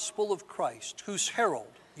the gospel of Christ, whose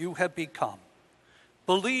herald you have become.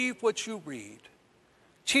 Believe what you read,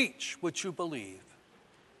 teach what you believe,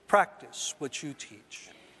 practice what you teach.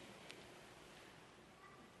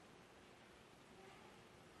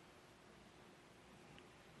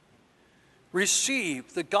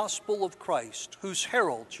 Receive the gospel of Christ, whose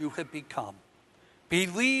herald you have become.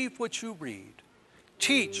 Believe what you read,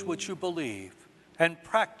 teach what you believe, and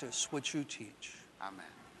practice what you teach. Amen.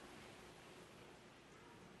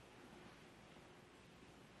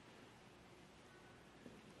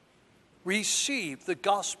 Receive the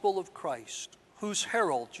gospel of Christ, whose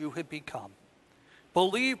herald you have become.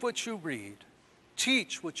 Believe what you read,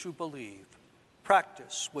 teach what you believe,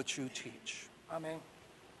 practice what you teach. Amen.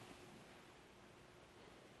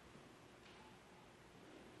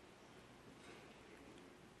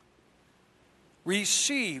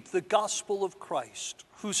 Receive the gospel of Christ,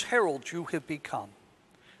 whose herald you have become.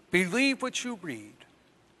 Believe what you read,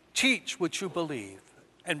 teach what you believe,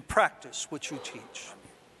 and practice what you teach.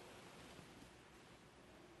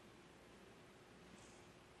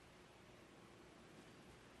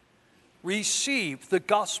 Receive the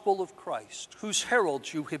gospel of Christ, whose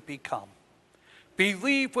herald you have become.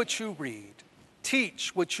 Believe what you read,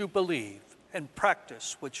 teach what you believe, and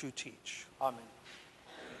practice what you teach. Amen.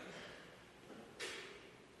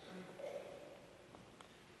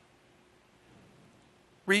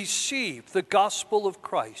 Receive the gospel of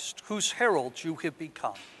Christ, whose herald you have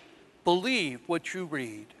become. Believe what you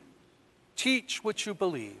read, teach what you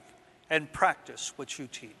believe, and practice what you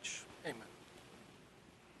teach. Amen.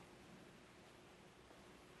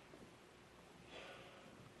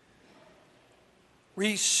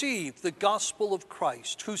 Receive the gospel of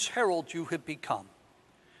Christ, whose herald you have become.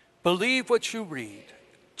 Believe what you read,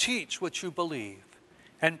 teach what you believe,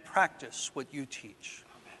 and practice what you teach.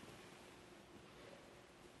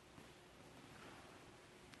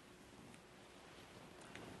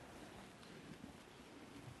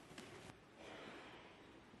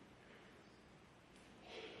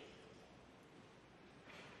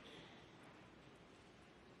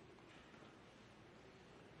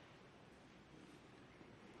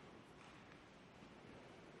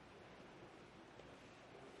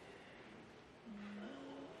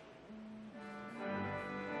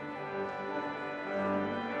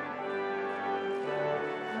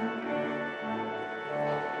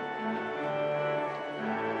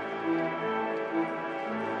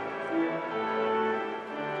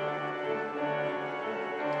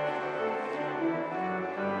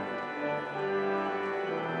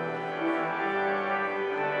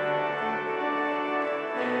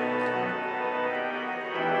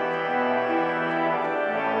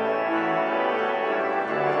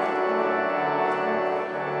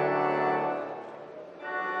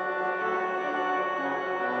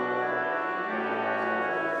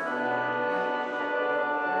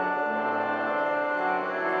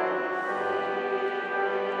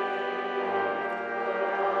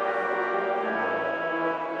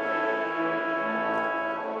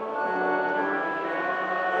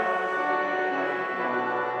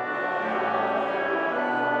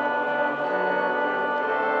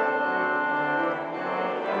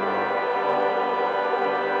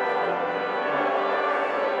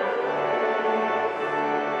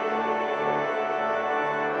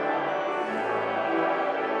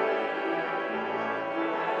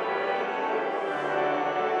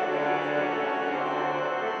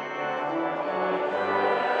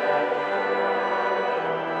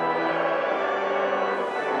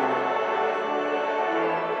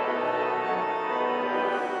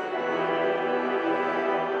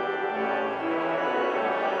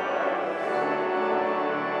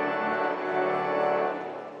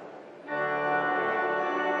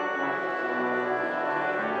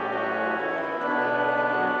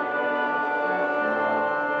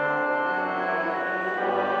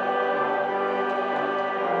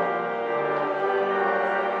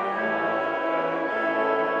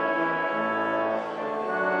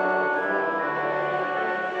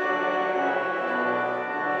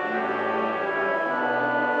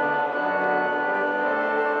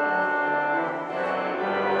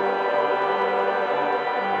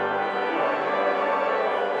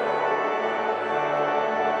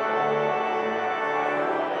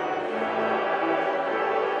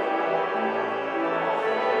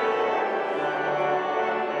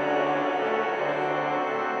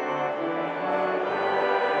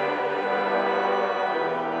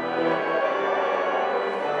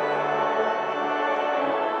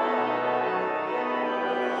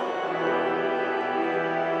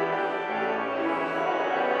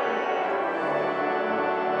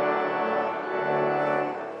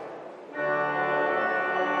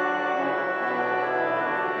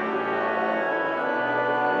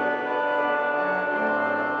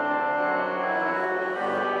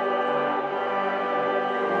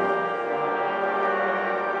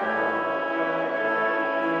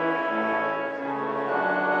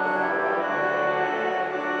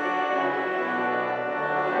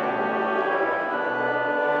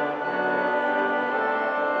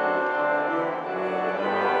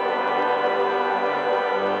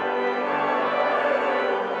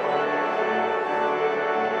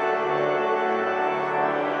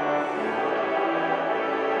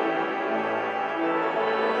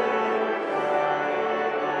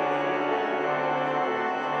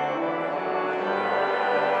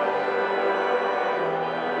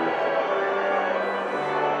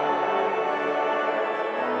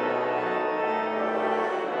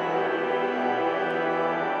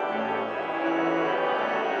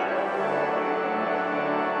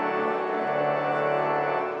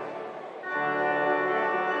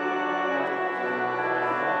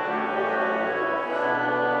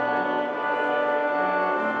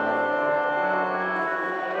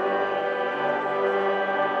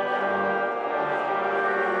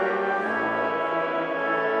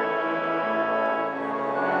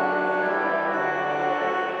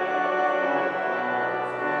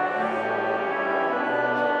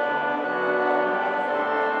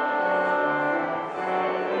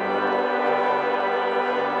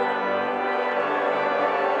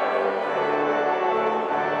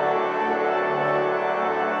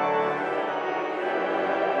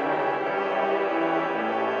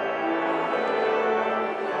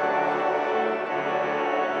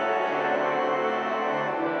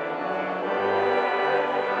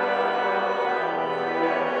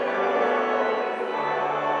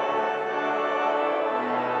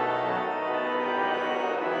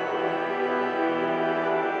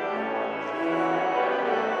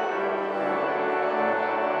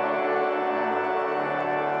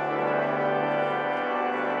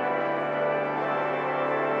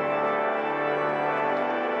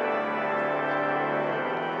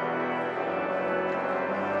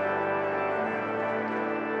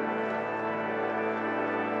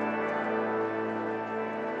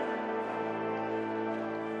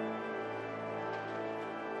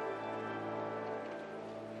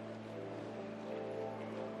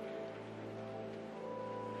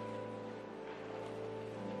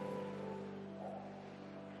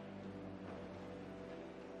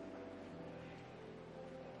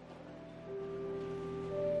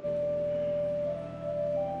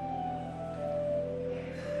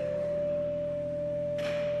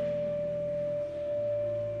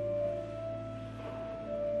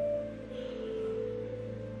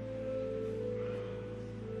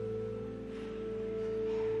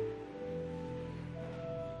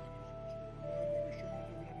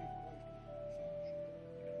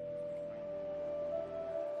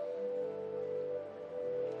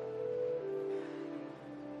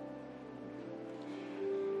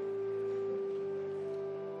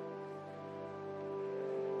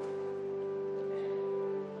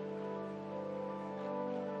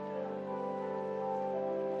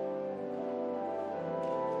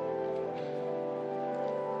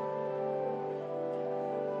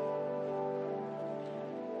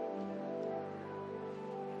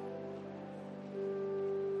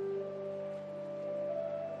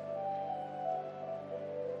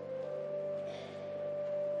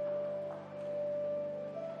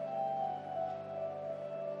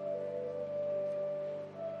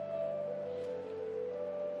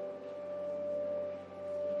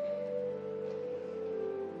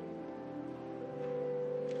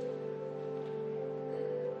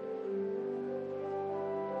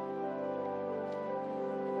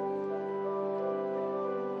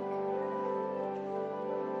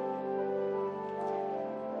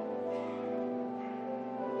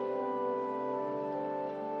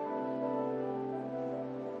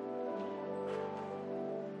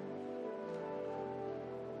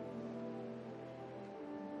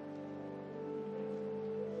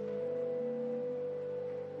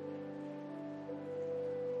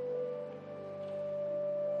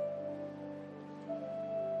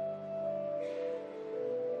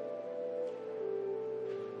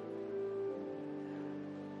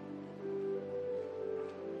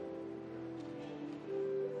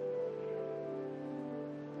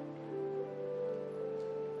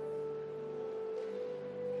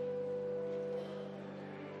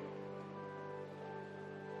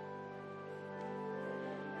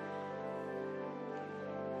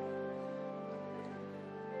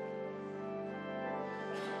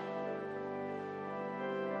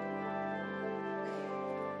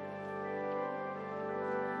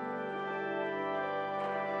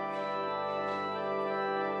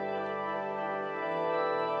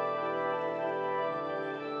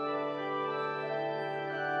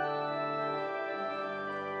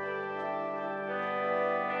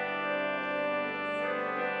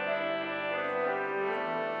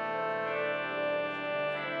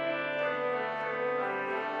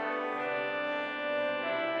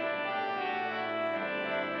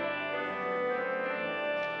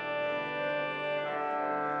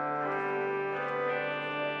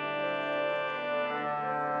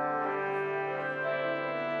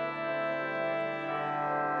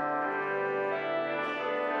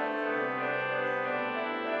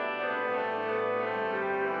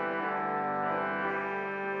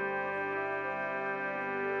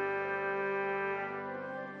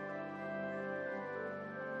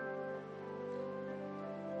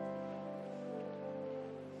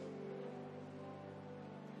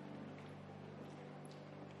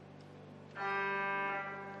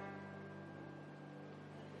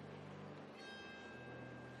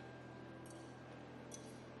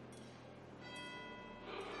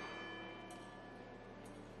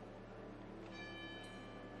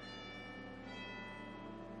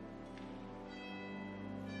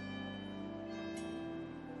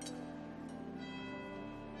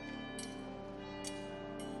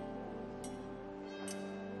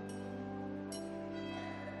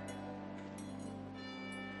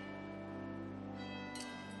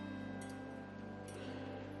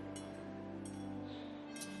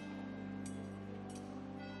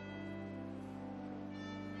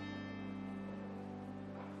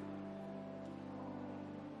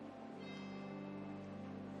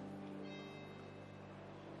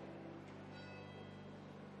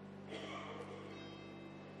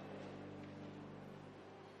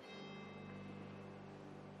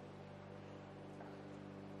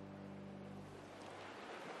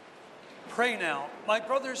 Pray now, my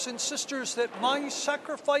brothers and sisters, that my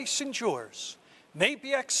sacrifice and yours may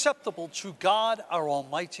be acceptable to God, our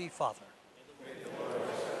Almighty Father.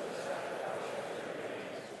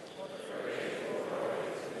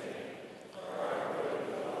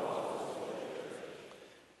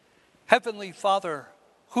 Heavenly Father,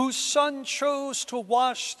 whose Son chose to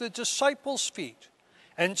wash the disciples' feet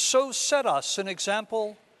and so set us an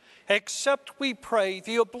example, accept, we pray,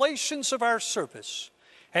 the oblations of our service,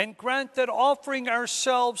 and grant that offering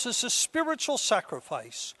ourselves as a spiritual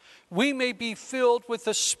sacrifice, we may be filled with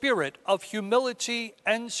the spirit of humility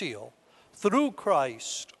and zeal, through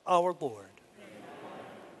Christ our Lord.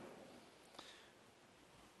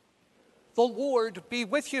 The Lord be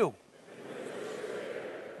with you.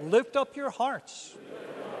 Lift up your hearts.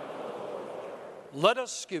 Let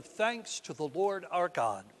us give thanks to the Lord our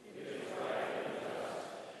God.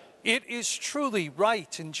 It is truly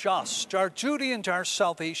right and just, our duty and our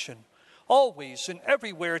salvation, always and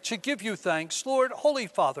everywhere to give you thanks, Lord, Holy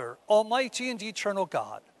Father, Almighty and eternal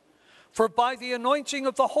God. For by the anointing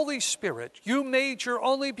of the Holy Spirit, you made your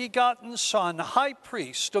only begotten Son, high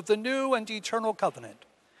priest of the new and eternal covenant.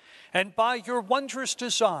 And by your wondrous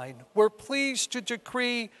design, were pleased to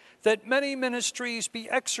decree that many ministries be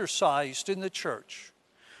exercised in the church.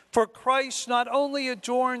 For Christ not only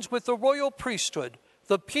adorns with the royal priesthood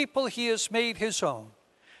the people he has made his own,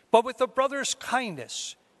 but with a brother's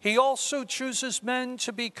kindness, he also chooses men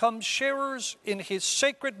to become sharers in his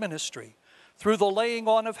sacred ministry through the laying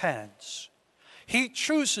on of hands. He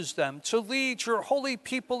chooses them to lead your holy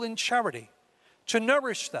people in charity, to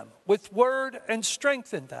nourish them with word and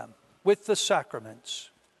strengthen them with the sacraments.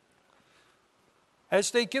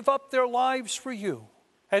 As they give up their lives for you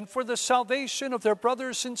and for the salvation of their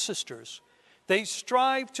brothers and sisters, they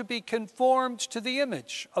strive to be conformed to the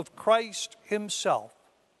image of Christ himself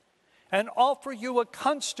and offer you a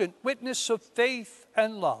constant witness of faith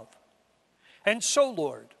and love. And so,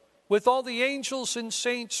 Lord, with all the angels and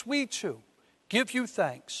saints, we too give you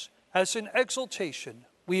thanks as in exaltation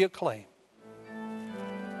we acclaim.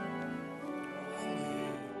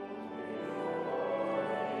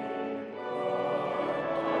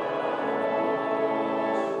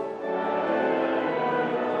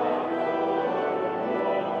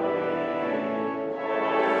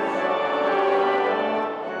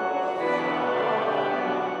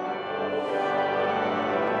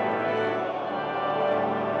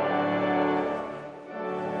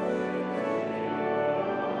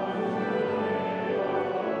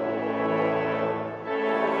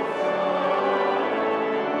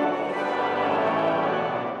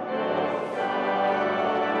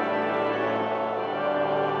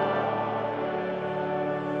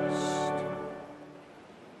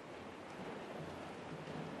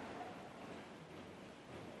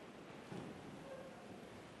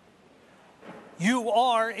 You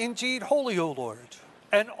are indeed holy, O Lord,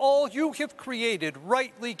 and all you have created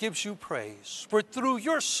rightly gives you praise. For through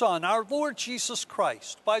your Son, our Lord Jesus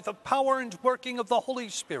Christ, by the power and working of the Holy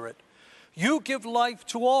Spirit, you give life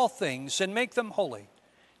to all things and make them holy.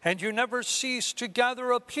 And you never cease to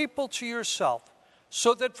gather a people to yourself,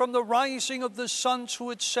 so that from the rising of the sun to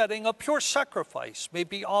its setting, a pure sacrifice may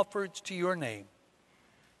be offered to your name.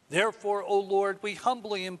 Therefore, O Lord, we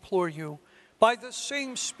humbly implore you, by the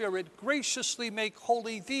same Spirit, graciously make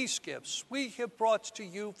holy these gifts we have brought to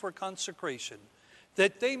you for consecration,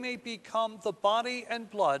 that they may become the body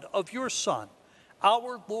and blood of your Son,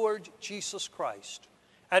 our Lord Jesus Christ,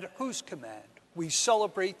 at whose command we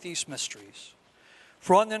celebrate these mysteries.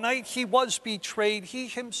 For on the night he was betrayed, he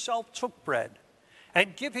himself took bread,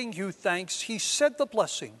 and giving you thanks, he said the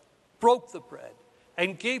blessing, broke the bread,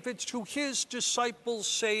 and gave it to his disciples,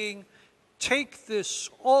 saying, "Take this,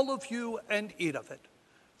 all of you, and eat of it,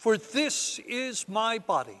 for this is my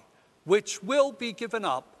body, which will be given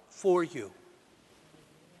up for you."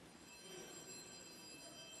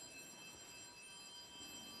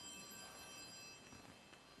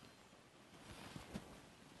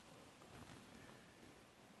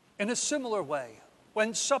 In a similar way,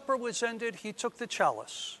 when supper was ended, he took the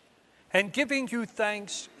chalice, and giving you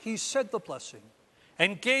thanks, he said the blessing,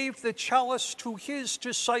 and gave the chalice to his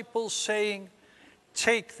disciples, saying,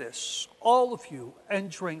 "Take this, all of you, and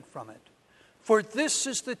drink from it. For this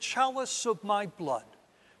is the chalice of my blood,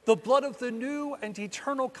 the blood of the new and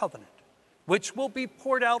eternal covenant, which will be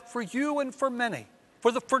poured out for you and for many,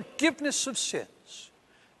 for the forgiveness of sins.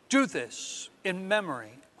 Do this in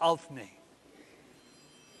memory of me."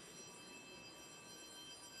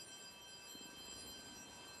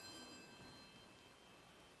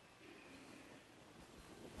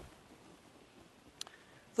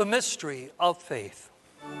 The mystery of faith.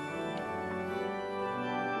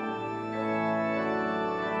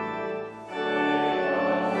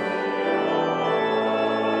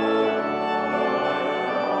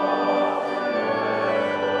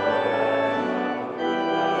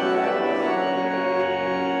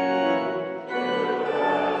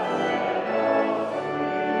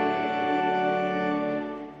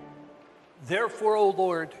 Therefore, O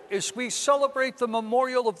Lord, as we celebrate the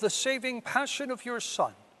memorial of the saving passion of your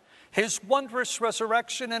Son, his wondrous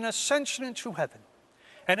resurrection and ascension into heaven,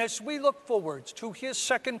 and as we look forward to his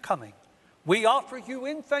second coming, we offer you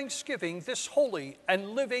in thanksgiving this holy and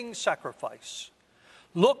living sacrifice.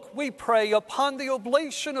 Look, we pray, upon the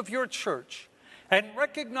oblation of your church, and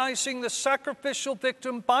recognizing the sacrificial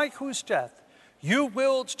victim by whose death you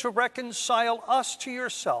willed to reconcile us to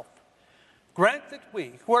yourself. Grant that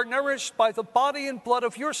we, who are nourished by the body and blood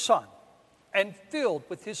of your Son and filled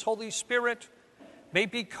with his Holy Spirit, may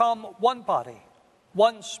become one body,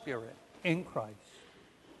 one spirit in Christ.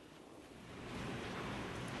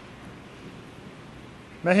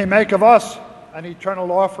 May he make of us an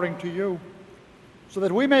eternal offering to you, so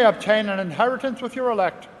that we may obtain an inheritance with your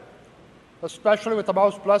elect, especially with the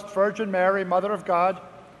most blessed Virgin Mary, Mother of God,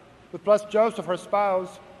 with blessed Joseph, her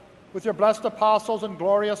spouse, with your blessed apostles and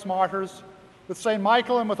glorious martyrs, with St.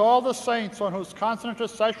 Michael and with all the saints on whose constant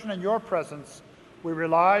intercession in your presence we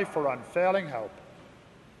rely for unfailing help.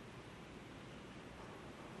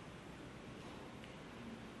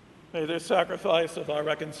 May this sacrifice of our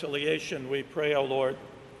reconciliation, we pray, O Lord,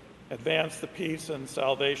 advance the peace and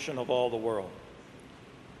salvation of all the world.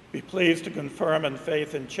 Be pleased to confirm in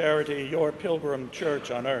faith and charity your pilgrim church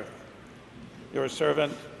on earth. Your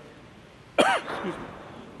servant,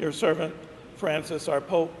 your servant Francis, our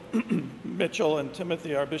Pope, Mitchell and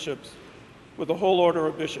Timothy, our bishops, with the whole order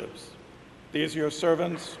of bishops. These your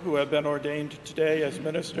servants who have been ordained today as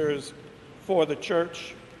ministers for the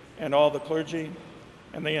church and all the clergy,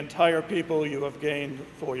 and the entire people you have gained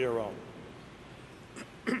for your own.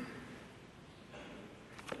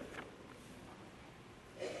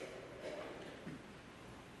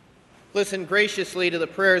 Listen graciously to the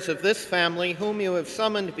prayers of this family, whom you have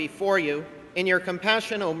summoned before you. In your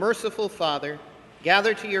compassion, O merciful Father,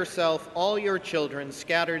 gather to yourself all your children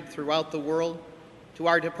scattered throughout the world, to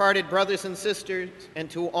our departed brothers and sisters, and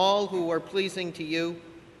to all who are pleasing to you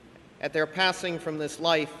at their passing from this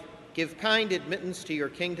life. Give kind admittance to your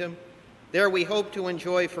kingdom. There we hope to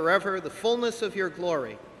enjoy forever the fullness of your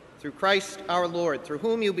glory, through Christ our Lord, through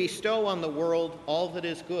whom you bestow on the world all that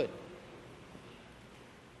is good.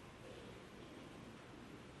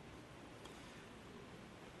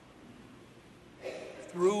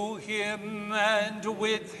 Through him and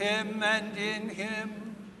with him and in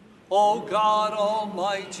him, O God,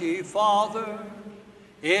 Almighty Father,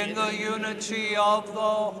 in the unity of the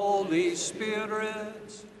Holy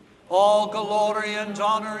Spirit, all glory and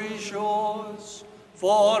honor is yours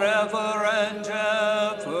forever and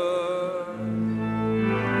ever.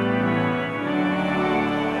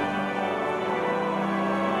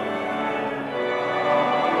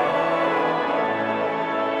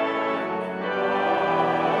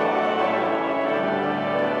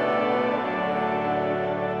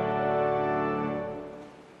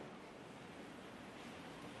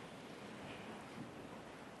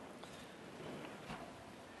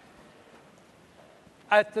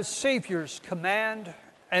 At the Savior's command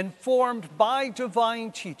and formed by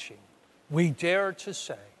divine teaching, we dare to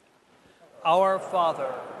say, Our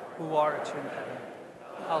Father, who art in heaven,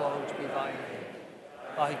 hallowed be thy name.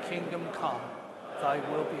 Thy kingdom come, thy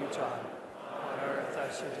will be done, on earth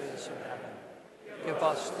as it is in heaven. Give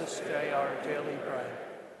us this day our daily bread,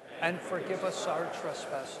 and forgive us our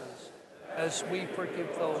trespasses, as we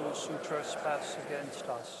forgive those who trespass against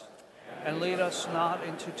us. And lead us not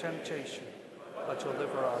into temptation, but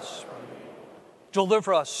deliver us from evil.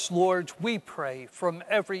 Deliver us, Lord, we pray, from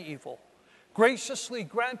every evil. Graciously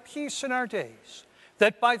grant peace in our days,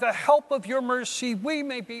 that by the help of your mercy we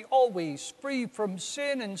may be always free from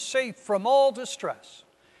sin and safe from all distress,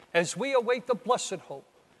 as we await the blessed hope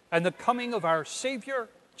and the coming of our Savior,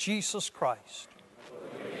 Jesus Christ.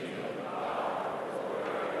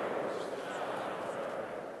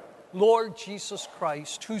 Lord Jesus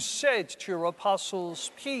Christ, who said to your apostles,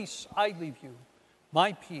 Peace I leave you,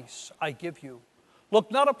 my peace I give you.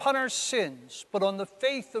 Look not upon our sins, but on the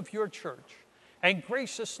faith of your church, and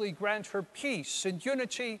graciously grant her peace and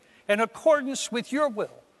unity in accordance with your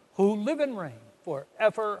will, who live and reign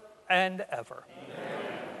forever and ever.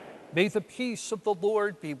 Amen. May the peace of the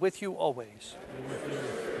Lord be with you always. And with your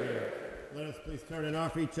spirit. Let us please turn and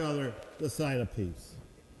offer each other the sign of peace.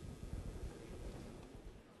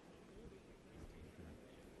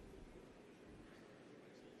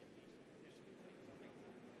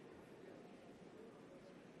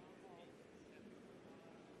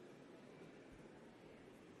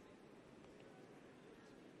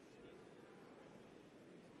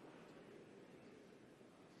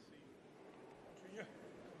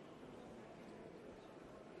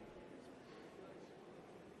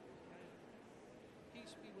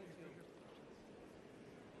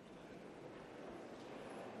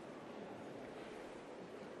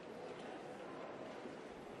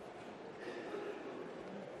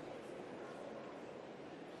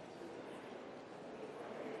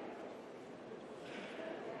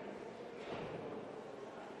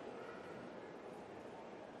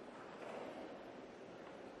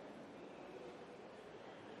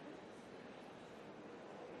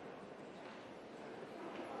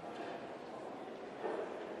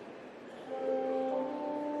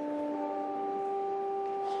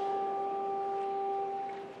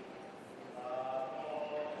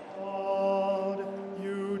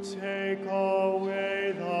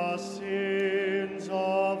 away the sins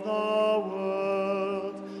of the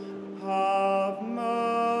world, have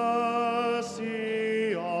mercy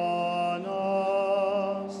on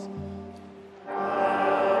us.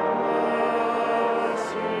 Have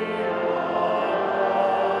mercy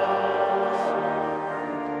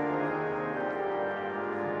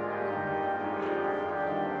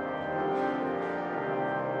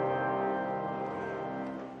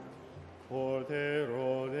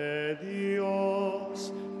Cordero de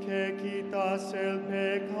Dios, que quitas el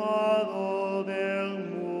pecado del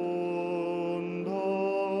mundo,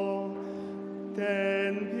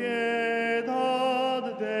 ten piedad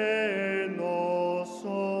de nosotros.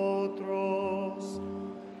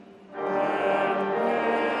 Ten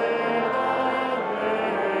piedad de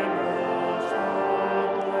nosotros.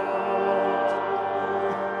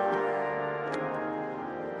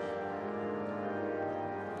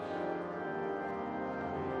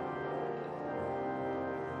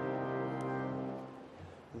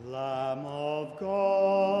 Lamb of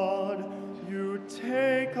God, you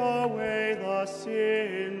take away the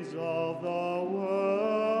sins of the world.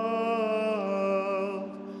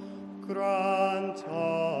 Grant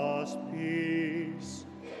us peace.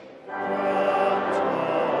 Grant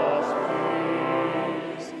us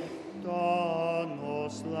peace.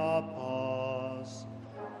 Danos la paz.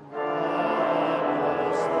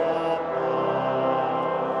 Danos la paz.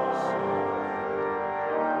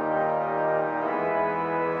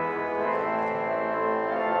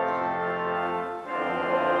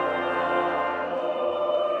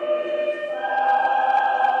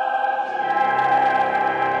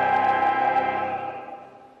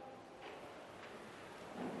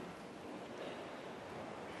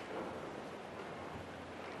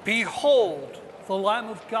 Behold the Lamb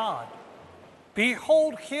of God.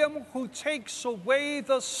 Behold him who takes away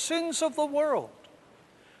the sins of the world.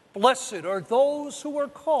 Blessed are those who are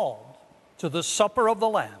called to the supper of the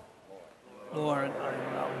Lamb. Lord, I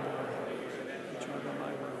am not worthy to utter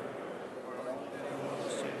my word. I will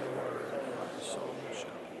say the word, and my soul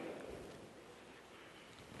shall be.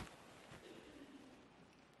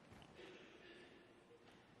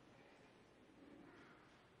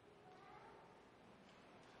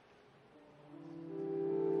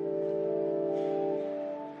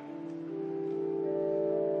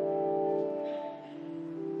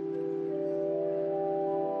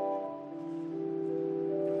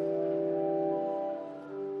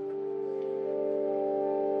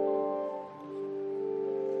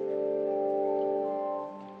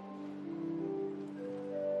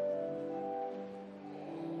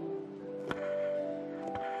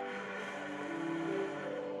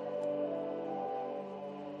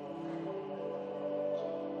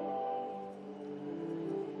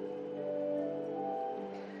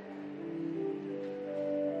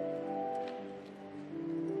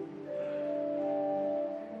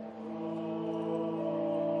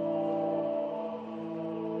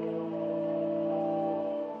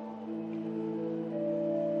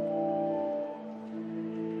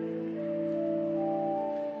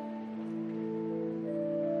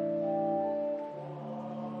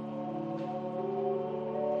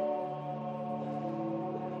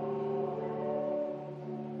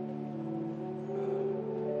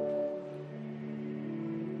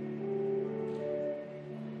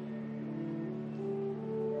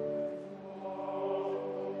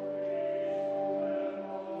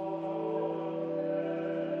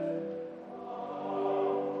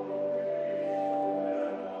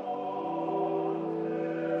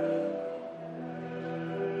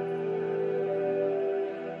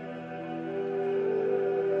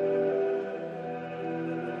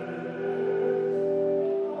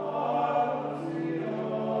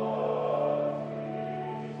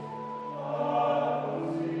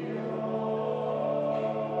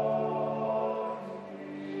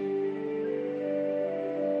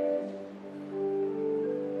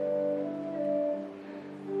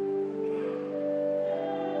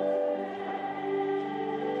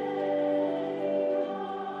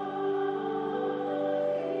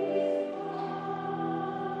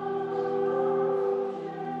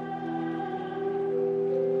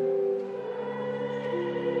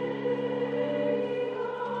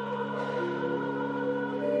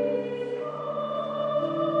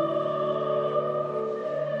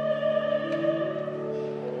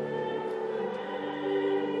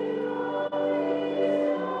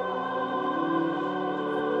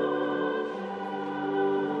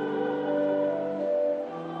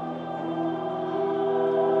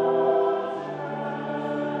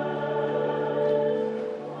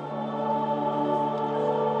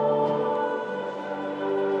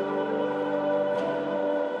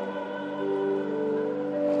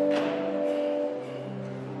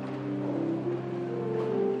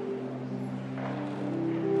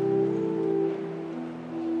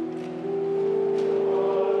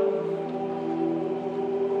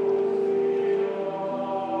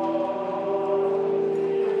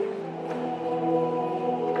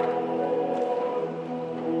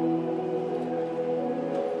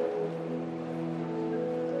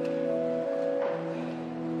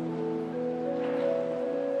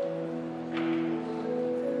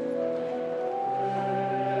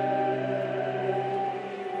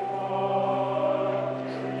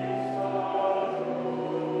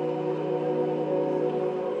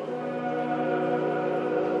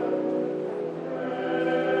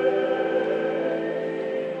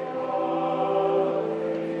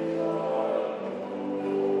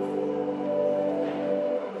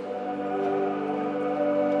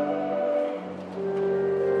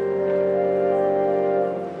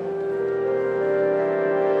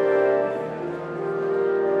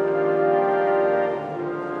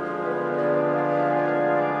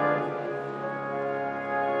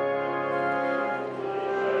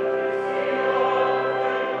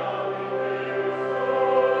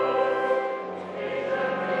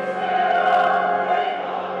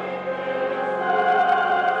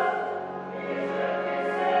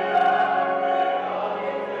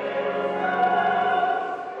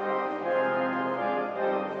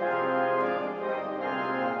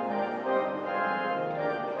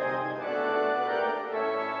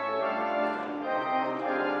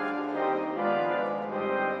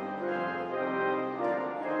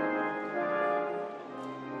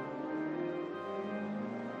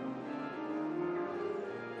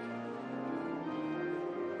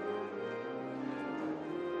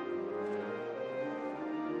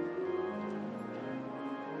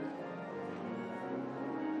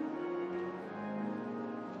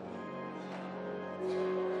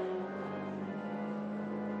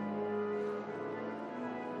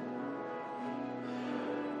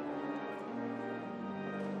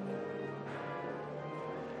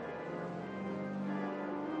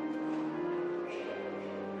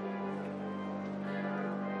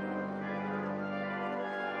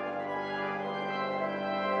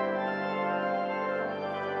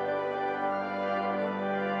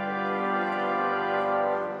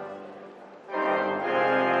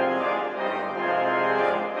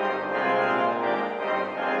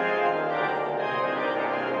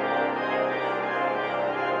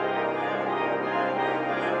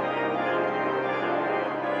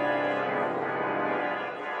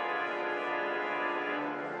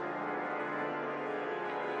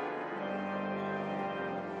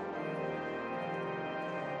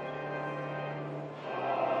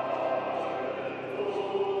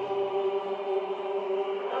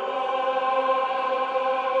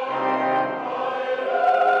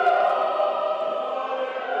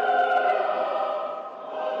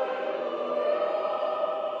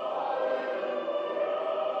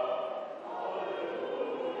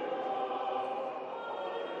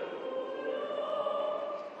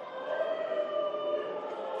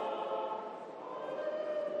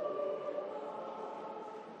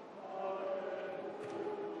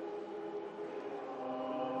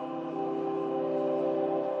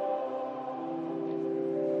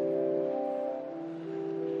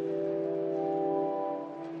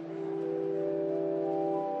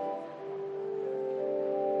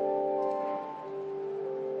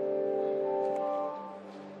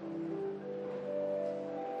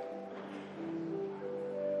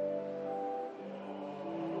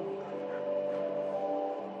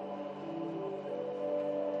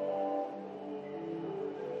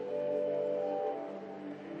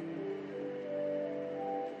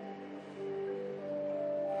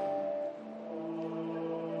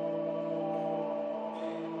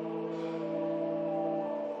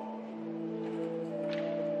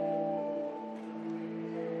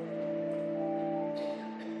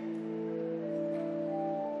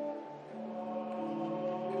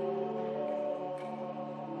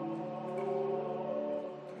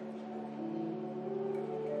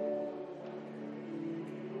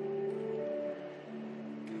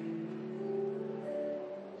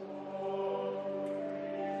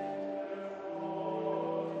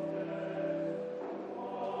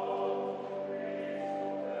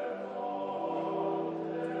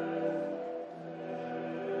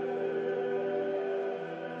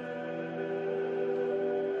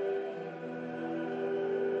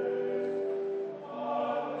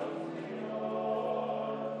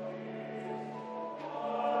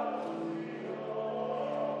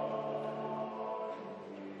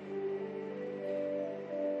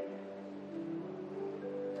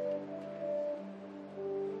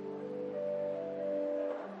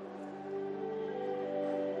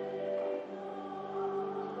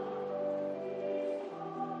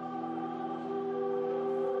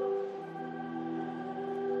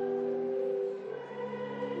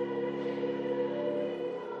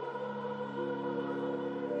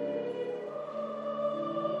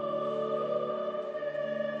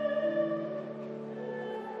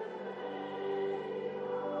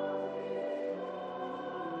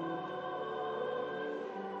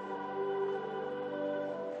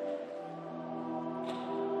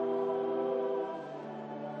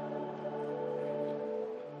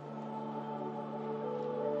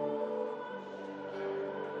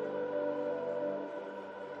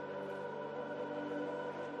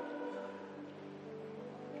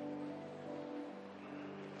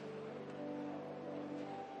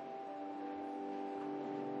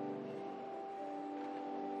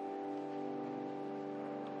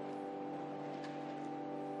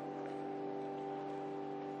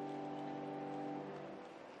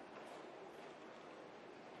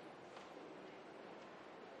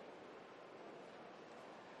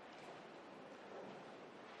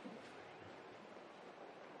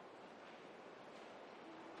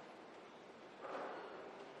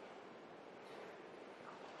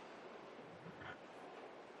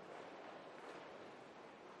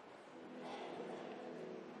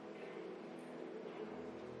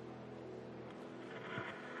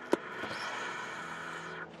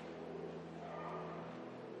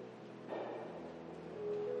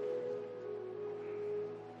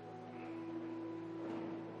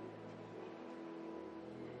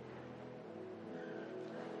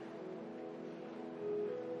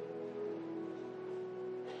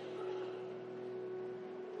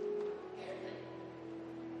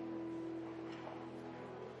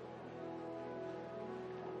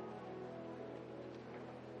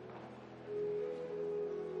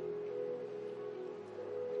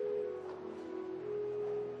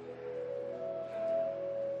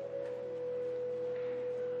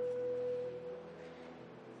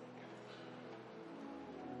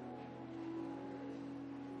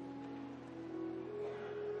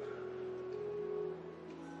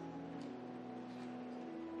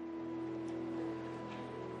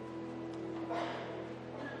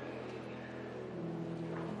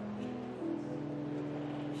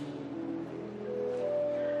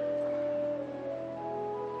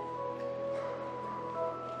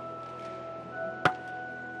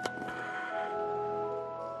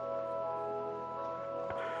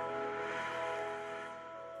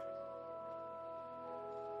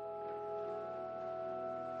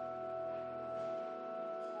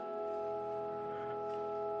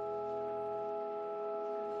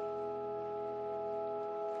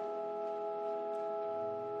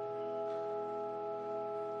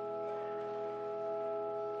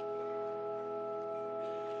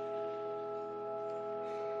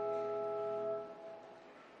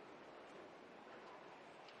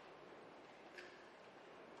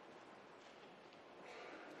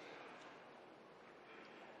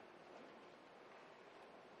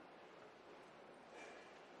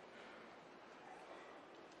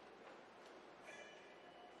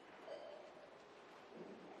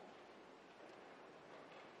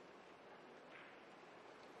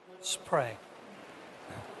 Let's pray.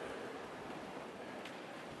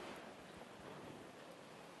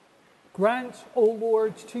 Grant, O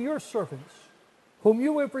Lord, to your servants, whom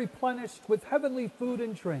you have replenished with heavenly food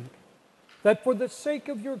and drink, that for the sake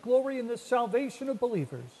of your glory and the salvation of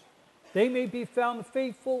believers, they may be found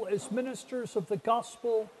faithful as ministers of the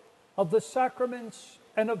gospel, of the sacraments,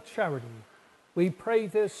 and of charity. We pray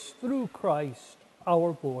this through Christ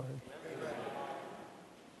our Lord. Amen.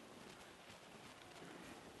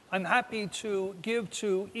 I'm happy to give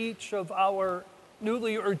to each of our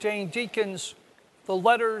newly ordained deacons the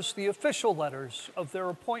letters, the official letters of their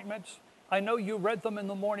appointments. I know you read them in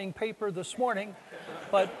the morning paper this morning,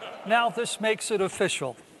 but now this makes it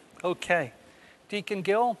official. Okay. Deacon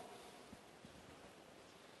Gill.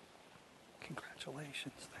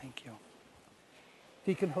 Congratulations. Thank you.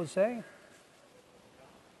 Deacon Jose.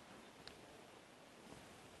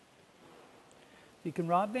 Deacon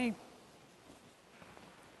Rodney.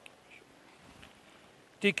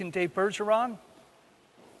 Deacon Dave Bergeron.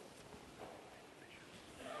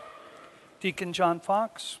 Deacon John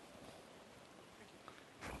Fox.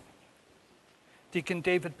 Deacon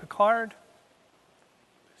David Picard.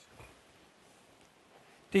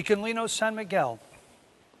 Deacon Lino San Miguel.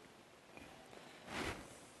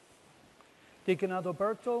 Deacon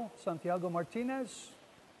Adalberto Santiago Martinez.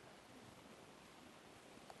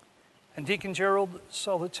 And Deacon Gerald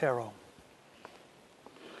Solitero.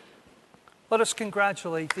 Let us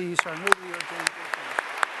congratulate these, our newly ordained deacons.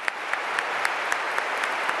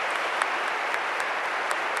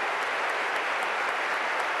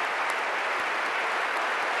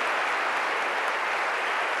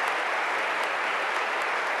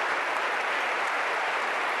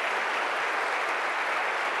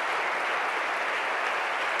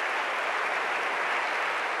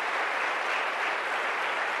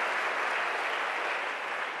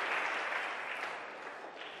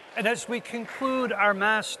 And as we conclude our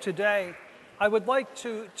Mass today, I would like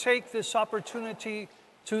to take this opportunity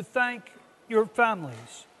to thank your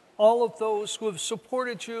families, all of those who have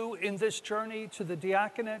supported you in this journey to the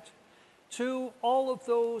diaconate, to all of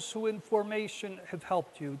those who in formation have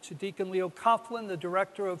helped you, to Deacon Leo Coughlin, the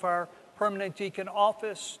director of our permanent deacon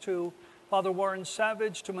office, to Father Warren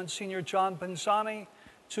Savage, to Monsignor John Benzani,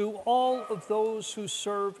 to all of those who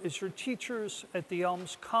serve as your teachers at the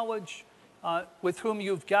Elms College, with whom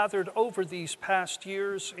you've gathered over these past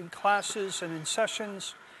years in classes and in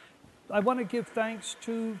sessions. I want to give thanks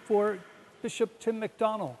for Bishop Tim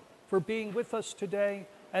McDonnell for being with us today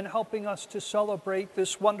and helping us to celebrate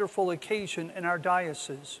this wonderful occasion in our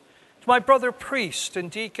diocese. To my brother priests and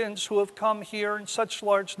deacons who have come here in such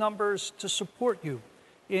large numbers to support you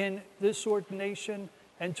in this ordination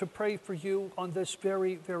and to pray for you on this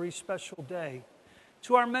very, very special day.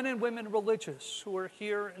 To our men and women religious who are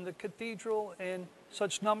here in the cathedral in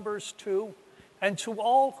such numbers too, and to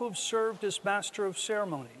all who have served as Master of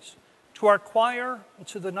Ceremonies, to our choir, and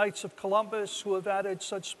to the Knights of Columbus who have added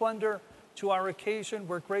such splendor to our occasion,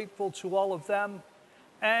 we're grateful to all of them.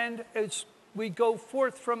 And as we go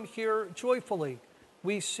forth from here joyfully,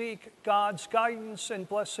 we seek God's guidance and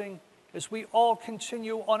blessing as we all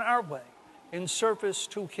continue on our way in service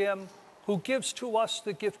to Him who gives to us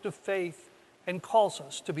the gift of faith and calls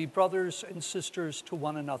us to be brothers and sisters to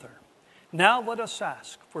one another. Now let us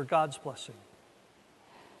ask for God's blessing.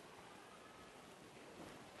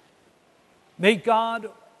 May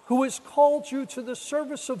God, who has called you to the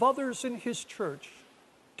service of others in His church,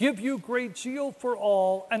 give you great zeal for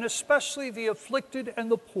all, and especially the afflicted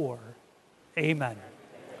and the poor. Amen.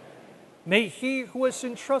 May He who has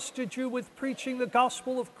entrusted you with preaching the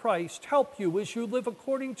gospel of Christ help you as you live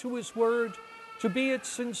according to His word, to be its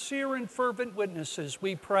sincere and fervent witnesses,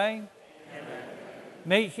 we pray. Amen.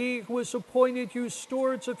 May He who has appointed you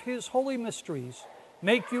stewards of His holy mysteries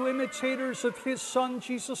make you imitators of His Son,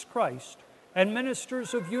 Jesus Christ, and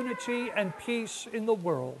ministers of unity and peace in the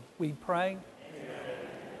world, we pray. Amen.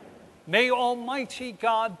 May Almighty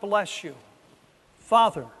God bless you,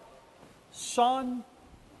 Father, Son,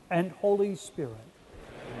 and Holy Spirit.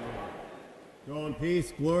 Go in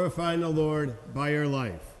peace, glorifying the Lord by your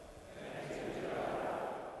life.